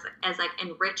healthy and as like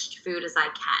enriched food as I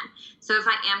can. So if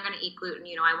I am going to eat gluten,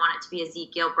 I want it to be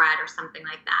Ezekiel bread or something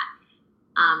like that.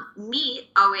 Meat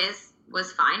always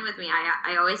was fine with me.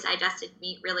 I always digested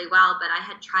meat really well, but I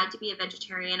had tried to be a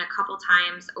vegetarian a couple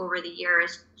times over the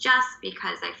years just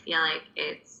because I feel like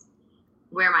it's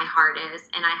where my heart is,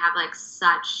 and I have like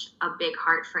such a big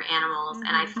heart for animals, and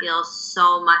I feel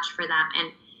so much for them,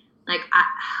 and like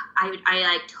I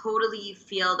like totally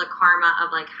feel the karma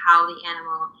of like how the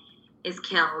animal is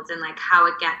killed and like how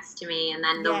it gets to me, and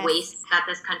then the waste that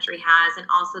this country has, and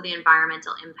also the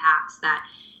environmental impacts that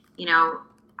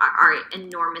our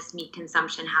enormous meat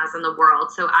consumption has in the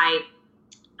world. So I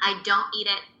don't eat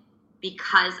it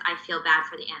because I feel bad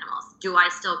for the animals. Do I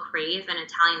still crave an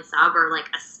Italian sub or like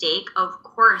a steak? Of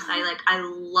course.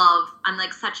 I'm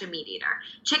like such a meat eater.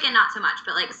 Chicken, not so much,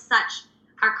 but like such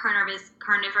a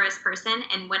carnivorous person.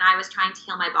 And when I was trying to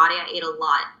heal my body, I ate a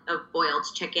lot of boiled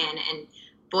chicken and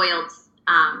boiled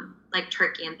like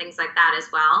turkey and things like that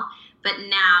as well. But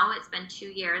now it's been 2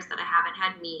 years that I haven't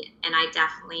had meat, and I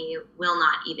definitely will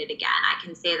not eat it again. I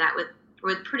can say that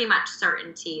with pretty much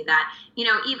certainty that,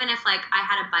 even if like I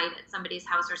had a bite at somebody's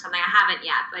house or something, I haven't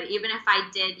yet, but even if I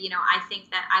did, I think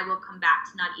that I will come back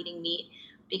to not eating meat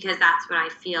because that's what I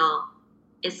feel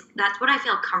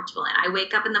comfortable in. I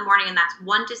wake up in the morning and that's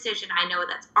one decision I know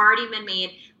that's already been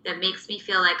made that makes me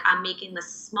feel like I'm making the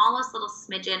smallest little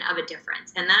smidgen of a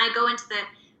difference. And then I go into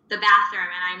the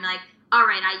bathroom and I'm like, all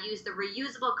right, I use the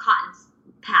reusable cotton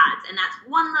pads, and that's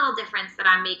one little difference that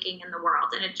I'm making in the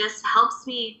world. And it just helps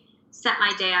me set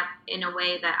my day up in a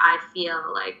way that I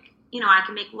feel like, I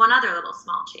can make one other little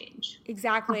small change.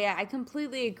 Exactly. I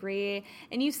completely agree.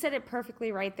 And you said it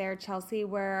perfectly right there, Chelsea,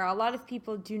 where a lot of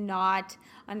people do not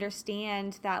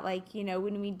understand that, like,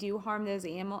 when we do harm those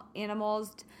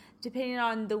animals, depending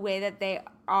on the way that they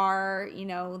are,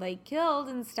 like killed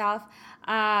and stuff,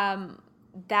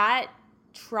 that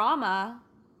trauma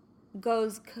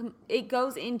goes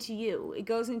into you. It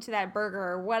goes into that burger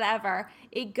or whatever.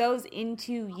 It goes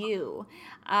into you.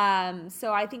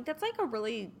 So I think that's like a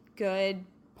really good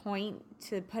point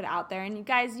to put out there. And you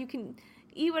guys, you can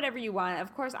eat whatever you want.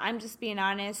 Of course, I'm just being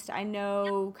honest. I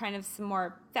know kind of some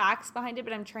more facts behind it,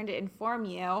 but I'm trying to inform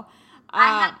you.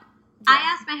 I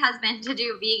asked my husband to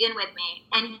do vegan with me,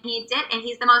 and he did, and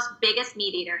he's the biggest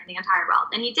meat eater in the entire world.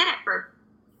 And he did it for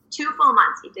 2 full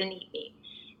months. He didn't eat meat.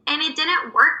 And it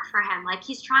didn't work for him. Like,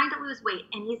 he's trying to lose weight,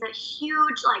 and he's a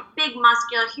huge, like, big,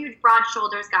 muscular, huge, broad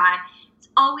shoulders guy. He's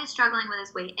always struggling with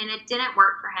his weight, and it didn't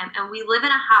work for him. And we live in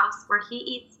a house where he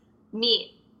eats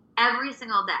meat every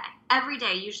single day. Every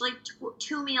day, usually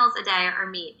 2 meals a day are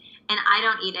meat. And I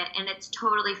don't eat it, and it's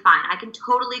totally fine. I can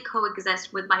totally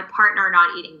coexist with my partner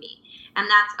not eating meat. And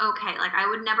that's okay. Like, I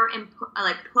would never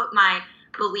put my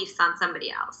beliefs on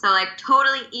somebody else. So, like,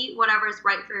 totally eat whatever's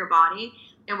right for your body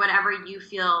and whatever you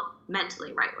feel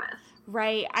mentally right with.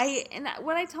 Right. And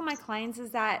what I tell my clients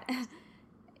is that,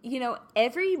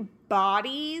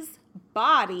 everybody's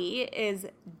body is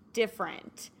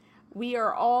different. We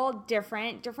are all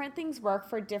different. Different things work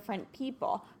for different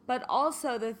people. But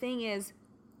also the thing is,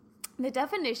 the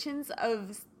definitions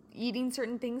of eating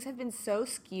certain things have been so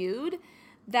skewed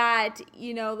that,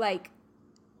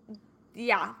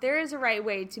 there is a right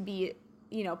way to be,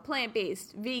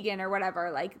 plant-based, vegan, or whatever.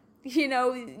 Like,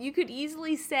 you could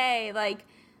easily say, like,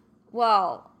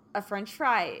 well, a French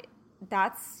fry,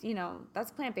 that's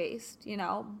plant-based,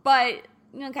 But,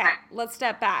 okay, let's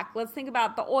step back. Let's think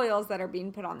about the oils that are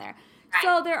being put on there. Right.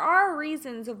 So there are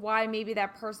reasons of why maybe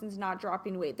that person's not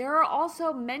dropping weight. There are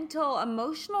also mental,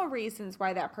 emotional reasons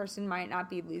why that person might not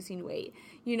be losing weight.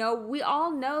 We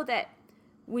all know that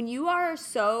when you have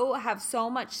so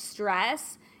much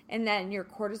stress, and then your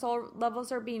cortisol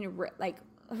levels are being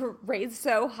raised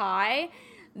so high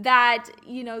that,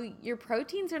 your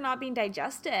proteins are not being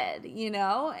digested,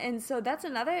 and so that's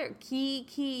another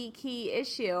key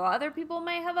issue. Other people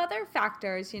might have other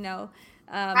factors, going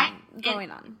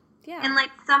on. Yeah. And like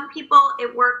some people,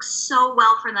 it works so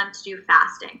well for them to do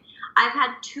fasting. I've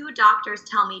had 2 doctors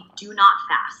tell me do not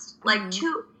fast, like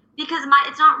 2, because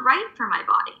it's not right for my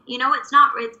body.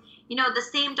 The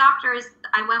same doctors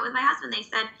I went with my husband, they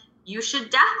said, you should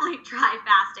definitely try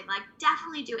fasting, like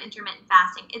definitely do intermittent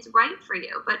fasting. It's right for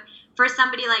you. But for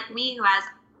somebody like me who has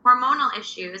hormonal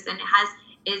issues and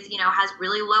has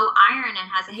really low iron and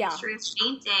has a history of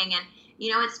fainting, and,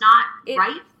 it's not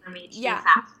right for me to do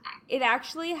fasting. It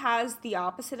actually has the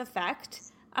opposite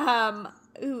effect.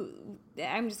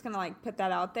 I'm just going to like put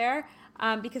that out there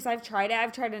because I've tried it.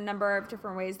 I've tried a number of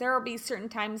different ways. There will be certain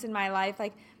times in my life,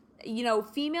 like, you know,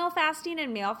 female fasting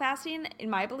and male fasting, in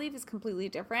my belief, is completely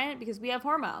different because we have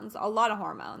hormones, a lot of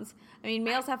hormones. I mean,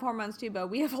 males have hormones too,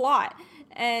 but we have a lot.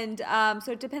 And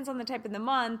so it depends on the type of the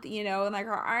month, you know, and like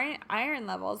our iron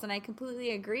levels. And I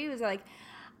completely agree with like,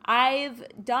 I've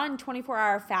done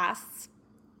 24-hour fasts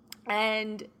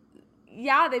and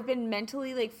yeah, they've been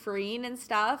mentally like freeing and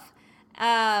stuff. But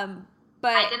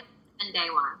I did a 7-day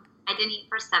one. I didn't eat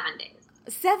for 7 days.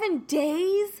 7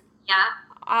 days?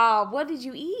 Yep. What did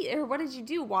you eat or what did you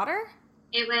do? Water?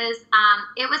 It was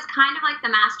kind of like the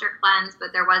Master Cleanse,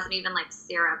 but there wasn't even like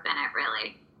syrup in it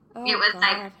really. Oh, it was God.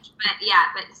 like,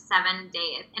 but 7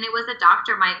 days. And it was a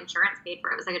doctor, my insurance paid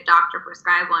for it. It was like a doctor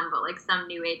prescribed one, but like some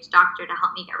new age doctor to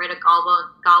help me get rid of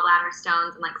gallbladder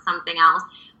stones and like something else.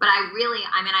 But I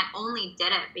only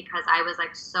did it because I was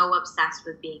like so obsessed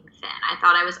with being thin. I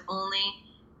thought I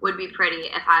would be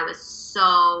pretty if I was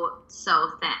so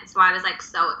thin. So I was like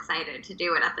so excited to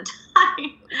do it at the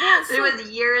time. Yes. It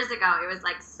was years ago. It was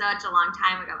like such a long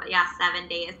time ago. But yeah, 7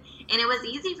 days. And it was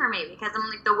easy for me because I'm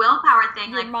like the willpower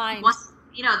thing, your like mind. Once,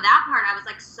 you know, that part I was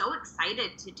like so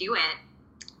excited to do it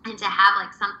and to have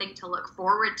like something to look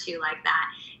forward to like that.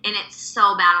 And it's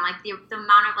so bad. I'm like the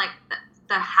amount of like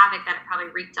the havoc that it probably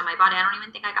wreaked on my body. I don't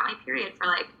even think I got my period for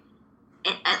like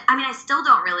I still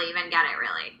don't really even get it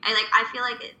really. I feel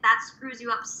like that screws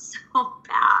you up so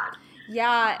bad.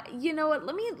 Yeah, you know what?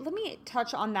 Let me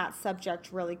touch on that subject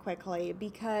really quickly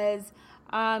because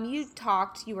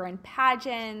you were in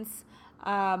pageants,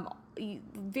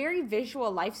 very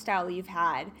visual lifestyle you've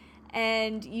had,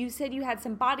 and you said you had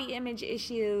some body image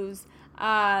issues.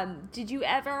 Did you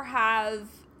ever have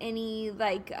any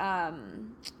like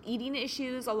eating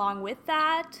issues along with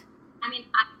that? I mean,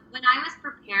 when I was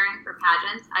preparing for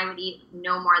pageants, I would eat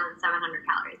no more than 700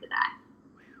 calories a day.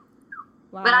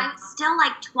 Wow. But I was still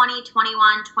like 20,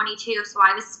 21, 22, so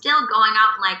I was still going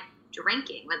out and like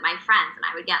drinking with my friends, and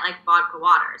I would get like vodka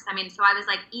waters. I mean, so I was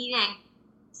like eating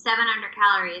 700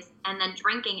 calories and then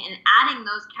drinking and adding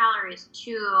those calories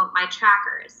to my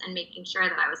trackers and making sure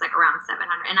that I was like around 700.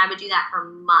 And I would do that for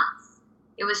months.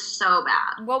 It was so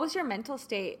bad. What was your mental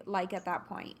state like at that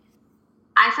point?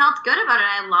 I felt good about it.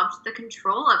 I loved the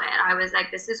control of it. I was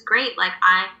like, this is great. Like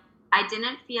I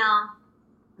didn't feel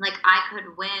like I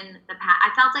could win I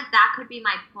felt like that could be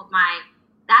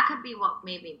that could be what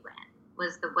made me win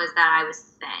was that I was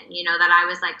thin, you know, that I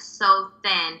was like so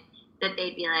thin that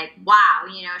they'd be like, wow,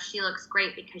 you know, she looks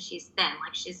great because she's thin.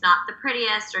 Like she's not the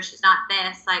prettiest or she's not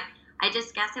this. Like, I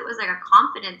just guess it was like a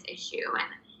confidence issue.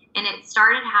 And it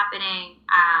started happening,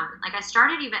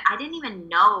 I didn't even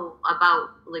know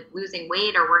about like losing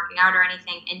weight or working out or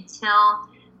anything until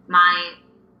my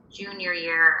junior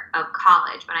year of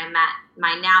college when I met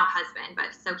my now husband.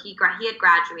 But so he had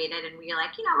graduated and we were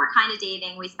like, you know, we're kind of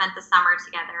dating. We spent the summer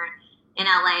together in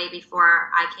LA before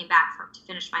I came back to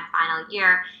finish my final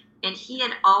year. And he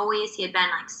had been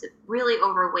like really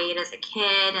overweight as a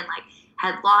kid and like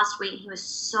had lost weight. He was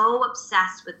so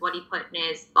obsessed with what he put in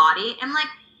his body and like,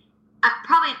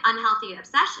 probably an unhealthy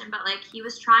obsession, but like he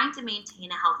was trying to maintain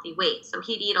a healthy weight. So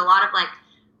he'd eat a lot of like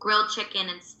grilled chicken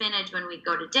and spinach when we'd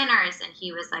go to dinners, and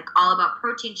he was like all about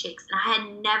protein shakes. And I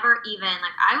had never even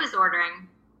I was ordering,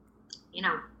 you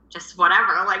know, just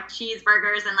whatever, like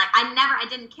cheeseburgers, and like I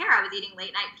didn't care. I was eating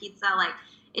late night pizza. Like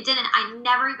I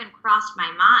never even crossed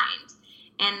my mind.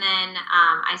 And then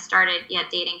I started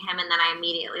dating him, and then I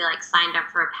immediately like signed up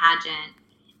for a pageant,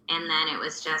 and then it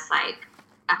was just like,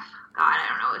 God, I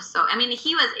don't know. It was so,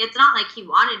 it's not like he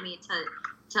wanted me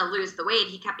to lose the weight.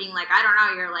 He kept being like, I don't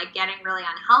know, you're like getting really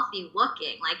unhealthy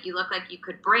looking. Like you look like you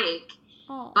could break.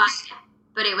 Oh.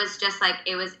 But it was just like,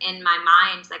 it was in my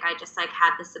mind. Like I just like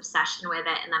had this obsession with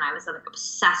it. And then I was like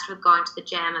obsessed with going to the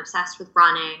gym, obsessed with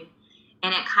running.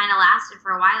 And it kind of lasted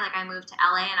for a while. Like I moved to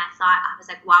LA and I was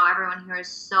like, wow, everyone here is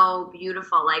so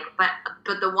beautiful. Like, but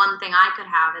the one thing I could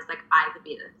have is like, I could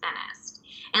be the thinnest.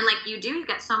 And like you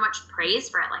get so much praise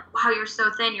for it. Like, wow, you're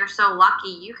so thin. You're so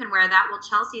lucky. You can wear that. Well,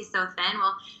 Chelsea's so thin.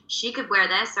 Well, she could wear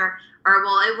this or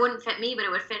well, it wouldn't fit me, but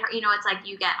it would fit her. You know, it's like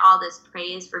you get all this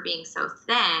praise for being so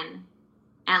thin.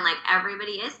 And like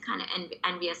everybody is kind of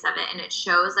envious of it. And it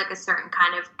shows like a certain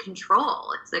kind of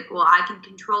control. It's like, well, I can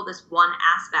control this one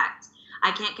aspect.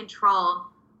 I can't control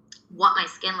what my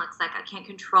skin looks like. I can't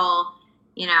control,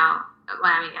 you know,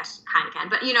 well, I mean, I kind of can.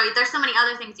 But, you know, there's so many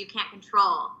other things you can't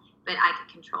control. But I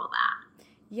could control that.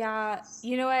 Yeah,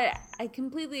 you know what? I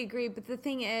completely agree. But the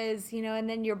thing is, you know, and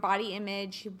then your body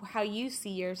image, how you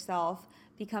see yourself,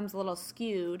 becomes a little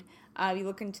skewed. You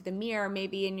look into the mirror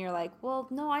maybe and you're like, well,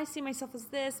 no, I see myself as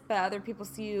this, but other people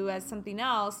see you as something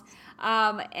else.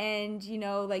 And, you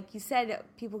know, like you said,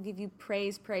 people give you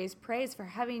praise for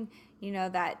having, you know,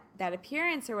 that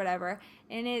appearance or whatever.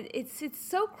 And it's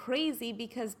so crazy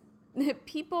because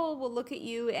people will look at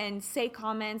you and say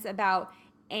comments about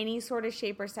any sort of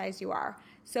shape or size you are.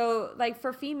 So, like,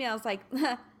 for females, like,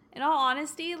 in all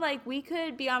honesty, like, we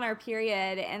could be on our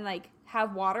period and, like,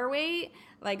 have water weight,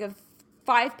 like, of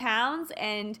 5 pounds,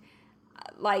 and,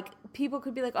 like, people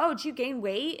could be like, oh, did you gain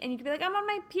weight? And you could be like, I'm on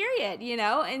my period, you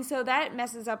know? And so that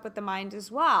messes up with the mind as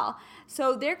well.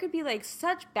 So there could be, like,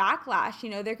 such backlash, you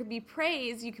know? There could be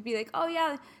praise. You could be like, oh,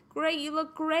 yeah, great, you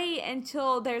look great,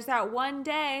 until there's that one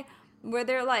day where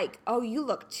they're like, oh, you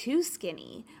look too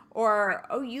skinny, or,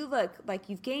 oh, you look like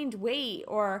you've gained weight,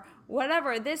 or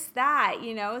whatever, this, that,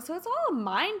 you know? So it's all a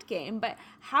mind game. But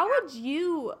how would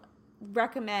you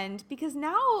recommend, because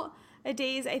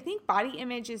nowadays I think body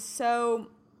image is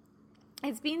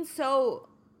it's being so,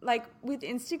 like, with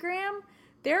Instagram,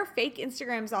 there are fake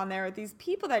Instagrams on there with these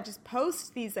people that just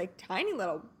post these, like, tiny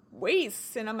little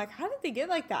waists, and I'm like, how did they get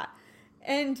like that?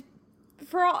 And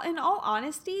in all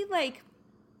honesty, like,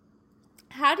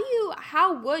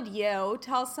 how would you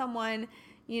tell someone,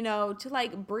 you know, to,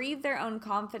 like, breathe their own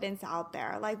confidence out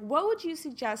there? Like, what would you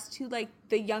suggest to, like,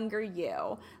 the younger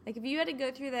you? Like, if you had to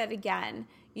go through that again,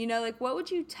 you know, like, what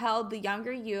would you tell the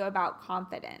younger you about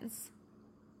confidence?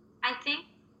 I think,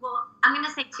 well, I'm going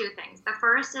to say two things. The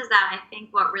first is that I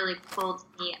think what really pulled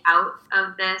me out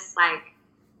of this, like,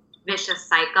 vicious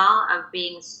cycle of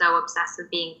being so obsessed with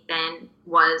being thin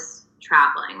was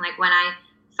traveling. Like, when I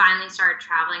finally started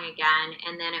traveling again,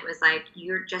 and then it was like,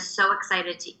 you're just so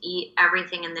excited to eat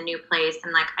everything in the new place,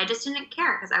 and, like, I just didn't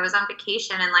care because I was on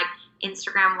vacation, and, like,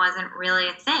 Instagram wasn't really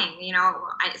a thing, you know?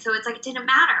 So it's like, it didn't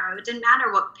matter. It didn't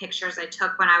matter what pictures I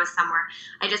took when I was somewhere.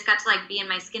 I just got to, like, be in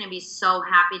my skin and be so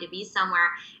happy to be somewhere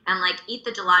and, like, eat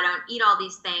the gelato and eat all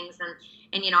these things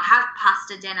and you know, have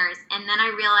pasta dinners. And then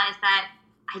I realized that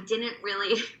I didn't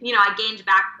really, you know, I gained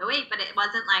back the weight, but it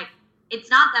wasn't like, it's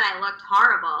not that I looked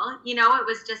horrible, you know? It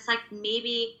was just like,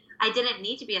 maybe I didn't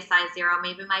need to be a size 0.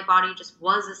 Maybe my body just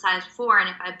was a size 4. And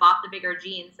if I bought the bigger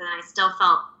jeans, then I still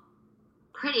felt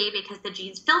pretty because the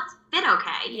jeans fit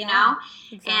okay, you know?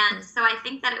 Exactly. And so I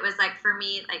think that it was, like, for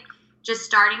me, like, just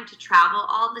starting to travel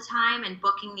all the time and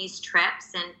booking these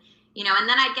trips, and, you know, and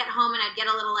then I'd get home and I'd get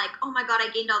a little like, oh my God, I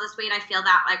gained all this weight. I feel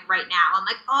that, like, right now. I'm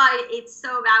like, oh, it's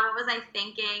so bad. What was I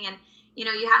thinking? And, you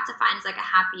know, you have to find, like, a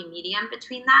happy medium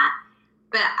between that.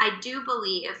 But I do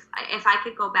believe if I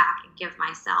could go back and give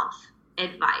myself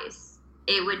advice,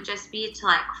 it would just be to,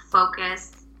 like,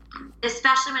 focus,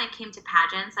 especially when it came to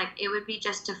pageants, like, it would be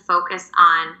just to focus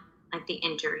on, like, the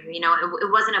interview. You know, it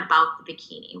wasn't about the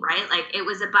bikini, right? Like, it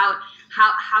was about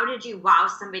how did you wow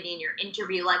somebody in your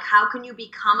interview? Like, how can you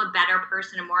become a better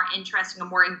person, a more interesting, a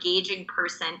more engaging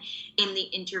person in the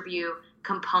interview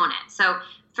component? So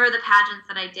for the pageants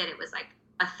that I did, it was, like,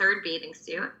 a third bathing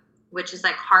suit, which is,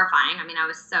 like, horrifying. I mean, I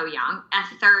was so young.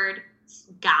 A third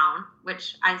gown,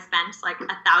 which I spent, like,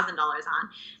 $1,000 on,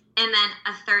 and then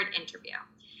a third interview.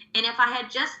 And if I had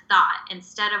just thought,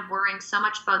 instead of worrying so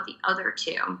much about the other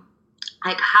two,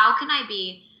 like, how can I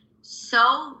be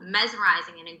so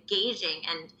mesmerizing and engaging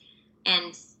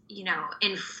and you know,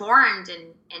 informed,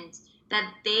 and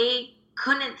that they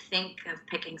couldn't think of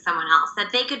picking someone else,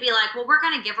 that they could be like, well, we're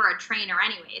going to give her a trainer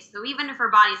anyway. So even if her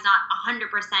body's not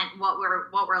 100% what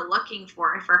we're looking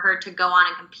for her to go on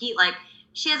and compete, like,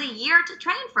 she has a year to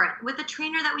train for it with a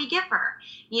trainer that we give her.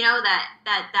 You know,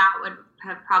 that would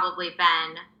have probably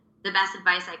been the best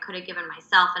advice I could have given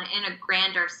myself. And in a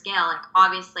grander scale, like,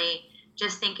 obviously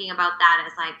just thinking about that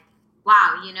as, like,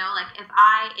 wow, you know, like,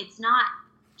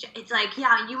 it's like,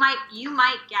 yeah, you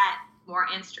might get more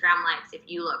Instagram likes if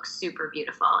you look super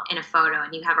beautiful in a photo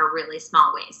and you have a really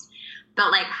small waist. But,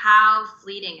 like, how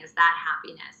fleeting is that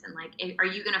happiness? And, like, are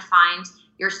you going to find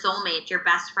your soulmate, your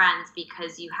best friends,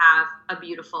 because you have a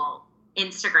beautiful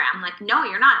Instagram? Like, no,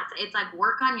 you're not. It's like,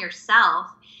 work on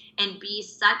yourself and be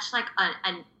such, like,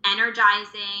 an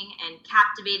energizing and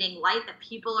captivating light that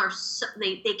people are so,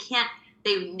 they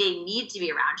need to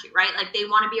be around you, right? Like, they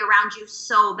want to be around you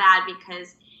so bad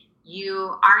because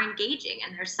you are engaging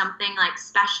and there's something, like,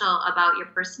 special about your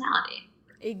personality.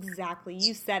 Exactly.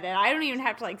 You said it. I don't even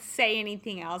have to, like, say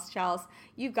anything else, Chels.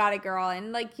 You've got it, girl.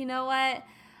 And, like, you know what?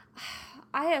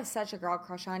 I have such a girl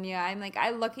crush on you. I'm like,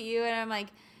 I look at you and I'm like,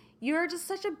 you're just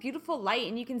such a beautiful light,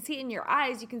 and you can see it in your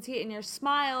eyes, you can see it in your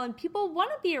smile, and people want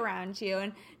to be around you.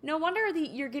 And no wonder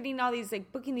that you're getting all these,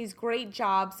 like, booking these great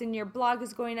jobs, and your blog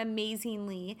is going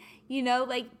amazingly. You know,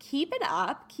 like, keep it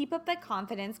up, keep up that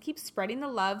confidence, keep spreading the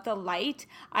love, the light.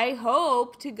 I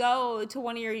hope to go to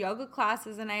one of your yoga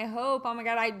classes, and I hope, oh my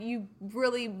God, you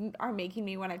really are making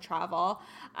me want to travel.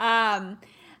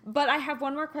 But I have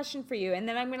one more question for you, and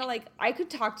then I'm going to, I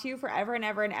could talk to you forever and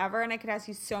ever and ever, and I could ask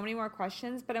you so many more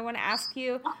questions, but I want to ask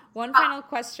you one final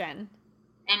question.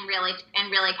 And really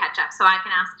catch up, so I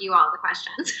can ask you all the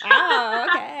questions. Oh,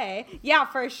 okay. Yeah,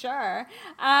 for sure.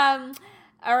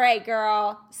 All right,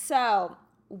 girl. So,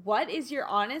 what is your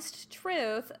honest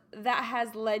truth that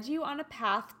has led you on a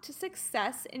path to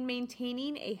success in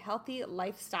maintaining a healthy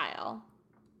lifestyle?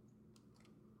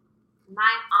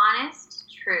 My honest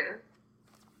truth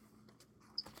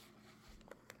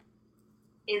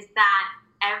is that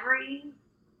every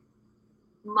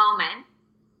moment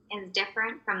is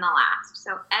different from the last.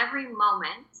 So every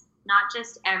moment, not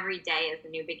just every day is a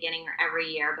new beginning or every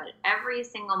year, but every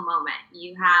single moment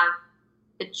you have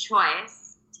the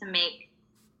choice to make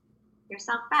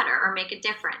yourself better or make a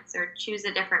difference or choose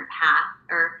a different path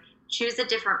or choose a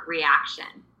different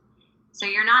reaction. So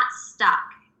you're not stuck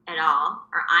at all,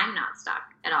 or I'm not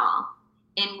stuck at all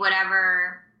in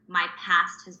whatever my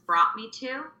past has brought me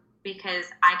to, because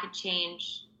I could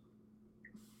change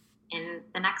in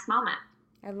the next moment.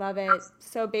 I love it.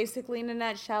 So basically, in a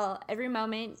nutshell, every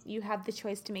moment you have the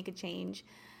choice to make a change.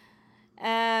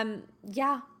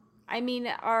 Yeah, I mean,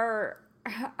 I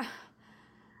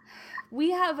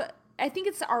think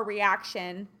it's our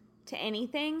reaction to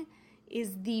anything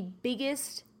is the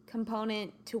biggest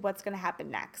component to what's going to happen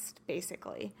next,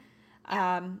 basically.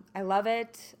 I love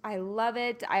it. I love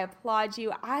it. I applaud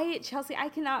you. Chelsea,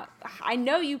 I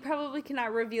know you probably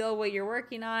cannot reveal what you're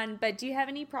working on, but do you have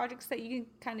any projects that you can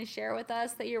kind of share with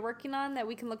us that you're working on that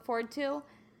we can look forward to? I'm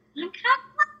kind of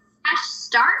fresh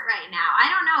start right now. I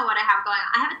don't know what I have going on.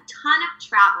 I have a ton of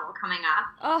travel coming up.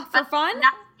 Oh, for fun?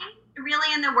 Nothing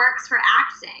really in the works for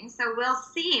acting. So we'll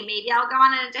see. Maybe I'll go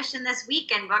on an audition this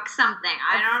week and book something.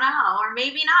 I don't know. Or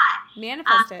maybe not.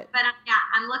 Manifest it. But yeah,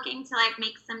 I'm looking to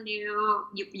make some new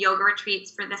yoga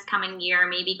retreats for this coming year.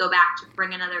 Maybe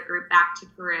bring another group back to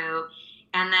Peru.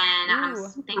 And then I'm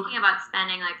thinking about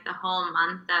spending the whole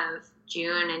month of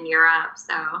June in Europe.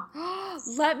 So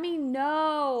let me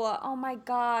know. Oh my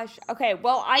gosh. Okay.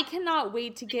 Well, I cannot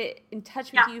wait to get in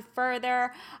touch with you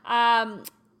further.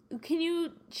 Can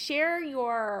you share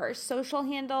your social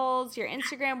handles, your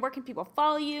Instagram? Where can people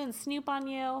follow you and snoop on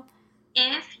you?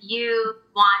 If you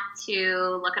want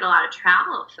to look at a lot of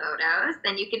travel photos,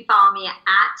 then you can follow me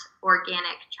at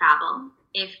Organic Travel.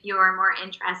 If you're more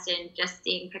interested in just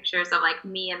seeing pictures of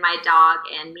me and my dog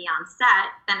and me on set,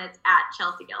 then it's at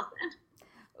Chelsea Gilson.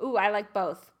 Ooh, I like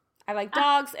both. I like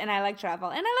dogs and I like travel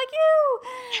and I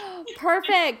like you.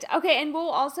 Perfect. Okay, and we'll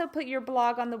also put your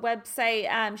blog on the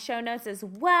website show notes as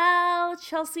well.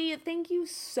 Chelsea, thank you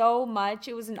so much.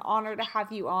 It was an honor to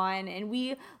have you on, and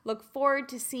we look forward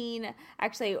to seeing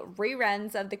actually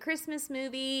reruns of the Christmas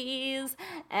movies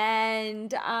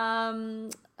and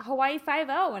Hawaii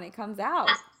Five-0 when it comes out.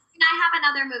 Yes. I have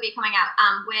another movie coming out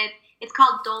it's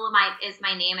called Dolomite Is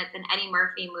My Name. It's an Eddie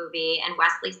Murphy movie, and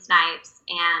Wesley Snipes,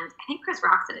 and I think Chris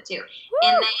Rock's in it too. Woo!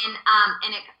 And then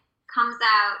and it comes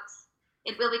out.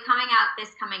 It will be coming out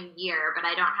this coming year, but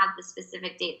I don't have the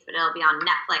specific dates. But it'll be on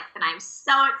Netflix, and I'm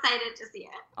so excited to see it.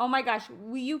 Oh my gosh!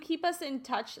 Will you keep us in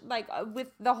touch, with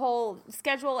the whole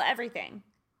schedule, everything?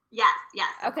 Yes.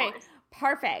 Okay, course.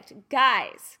 Perfect,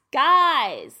 guys.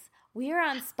 We are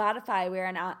on Spotify. We are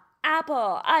on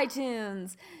Apple,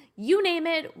 iTunes. You name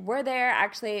it, we're there.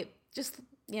 Actually, just,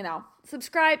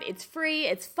 subscribe. It's free.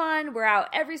 It's fun. We're out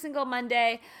every single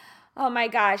Monday. Oh my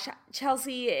gosh.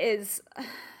 Chelsea is,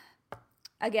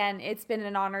 again, it's been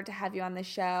an honor to have you on the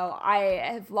show. I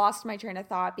have lost my train of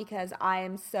thought because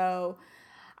I'm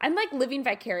living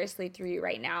vicariously through you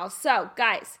right now. So,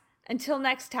 guys, until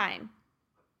next time,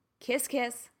 kiss,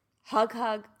 kiss, hug,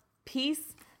 hug,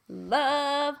 peace,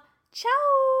 love, ciao.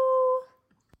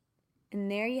 And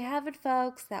there you have it,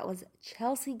 folks. That was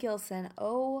Chelsea Gilson.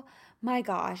 Oh my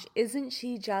gosh, isn't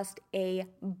she just a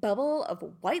bubble of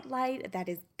white light that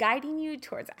is guiding you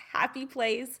towards a happy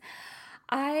place?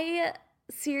 I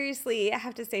seriously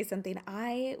have to say something.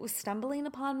 I was stumbling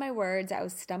upon my words. I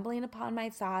was stumbling upon my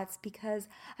thoughts because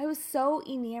I was so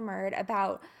enamored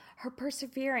about her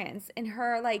perseverance and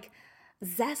her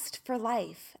zest for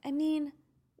life. I mean,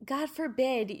 God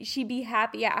forbid she be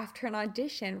happy after an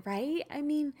audition, right? I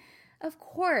mean, Of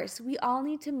course, we all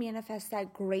need to manifest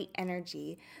that great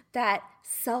energy, that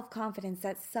self-confidence,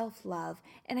 that self-love.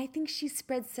 And I think she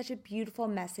spread such a beautiful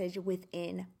message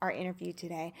within our interview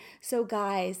today. So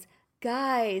guys,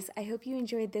 I hope you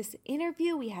enjoyed this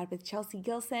interview we had with Chelsea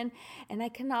Gilson, and I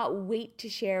cannot wait to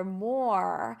share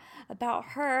more about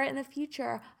her in the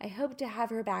future. I hope to have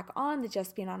her back on the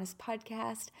Just Being Honest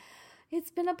podcast. It's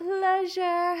been a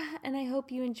pleasure, and I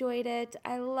hope you enjoyed it.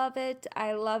 I love it.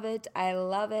 I love it. I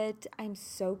love it. I'm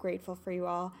so grateful for you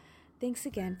all. Thanks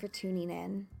again for tuning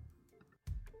in.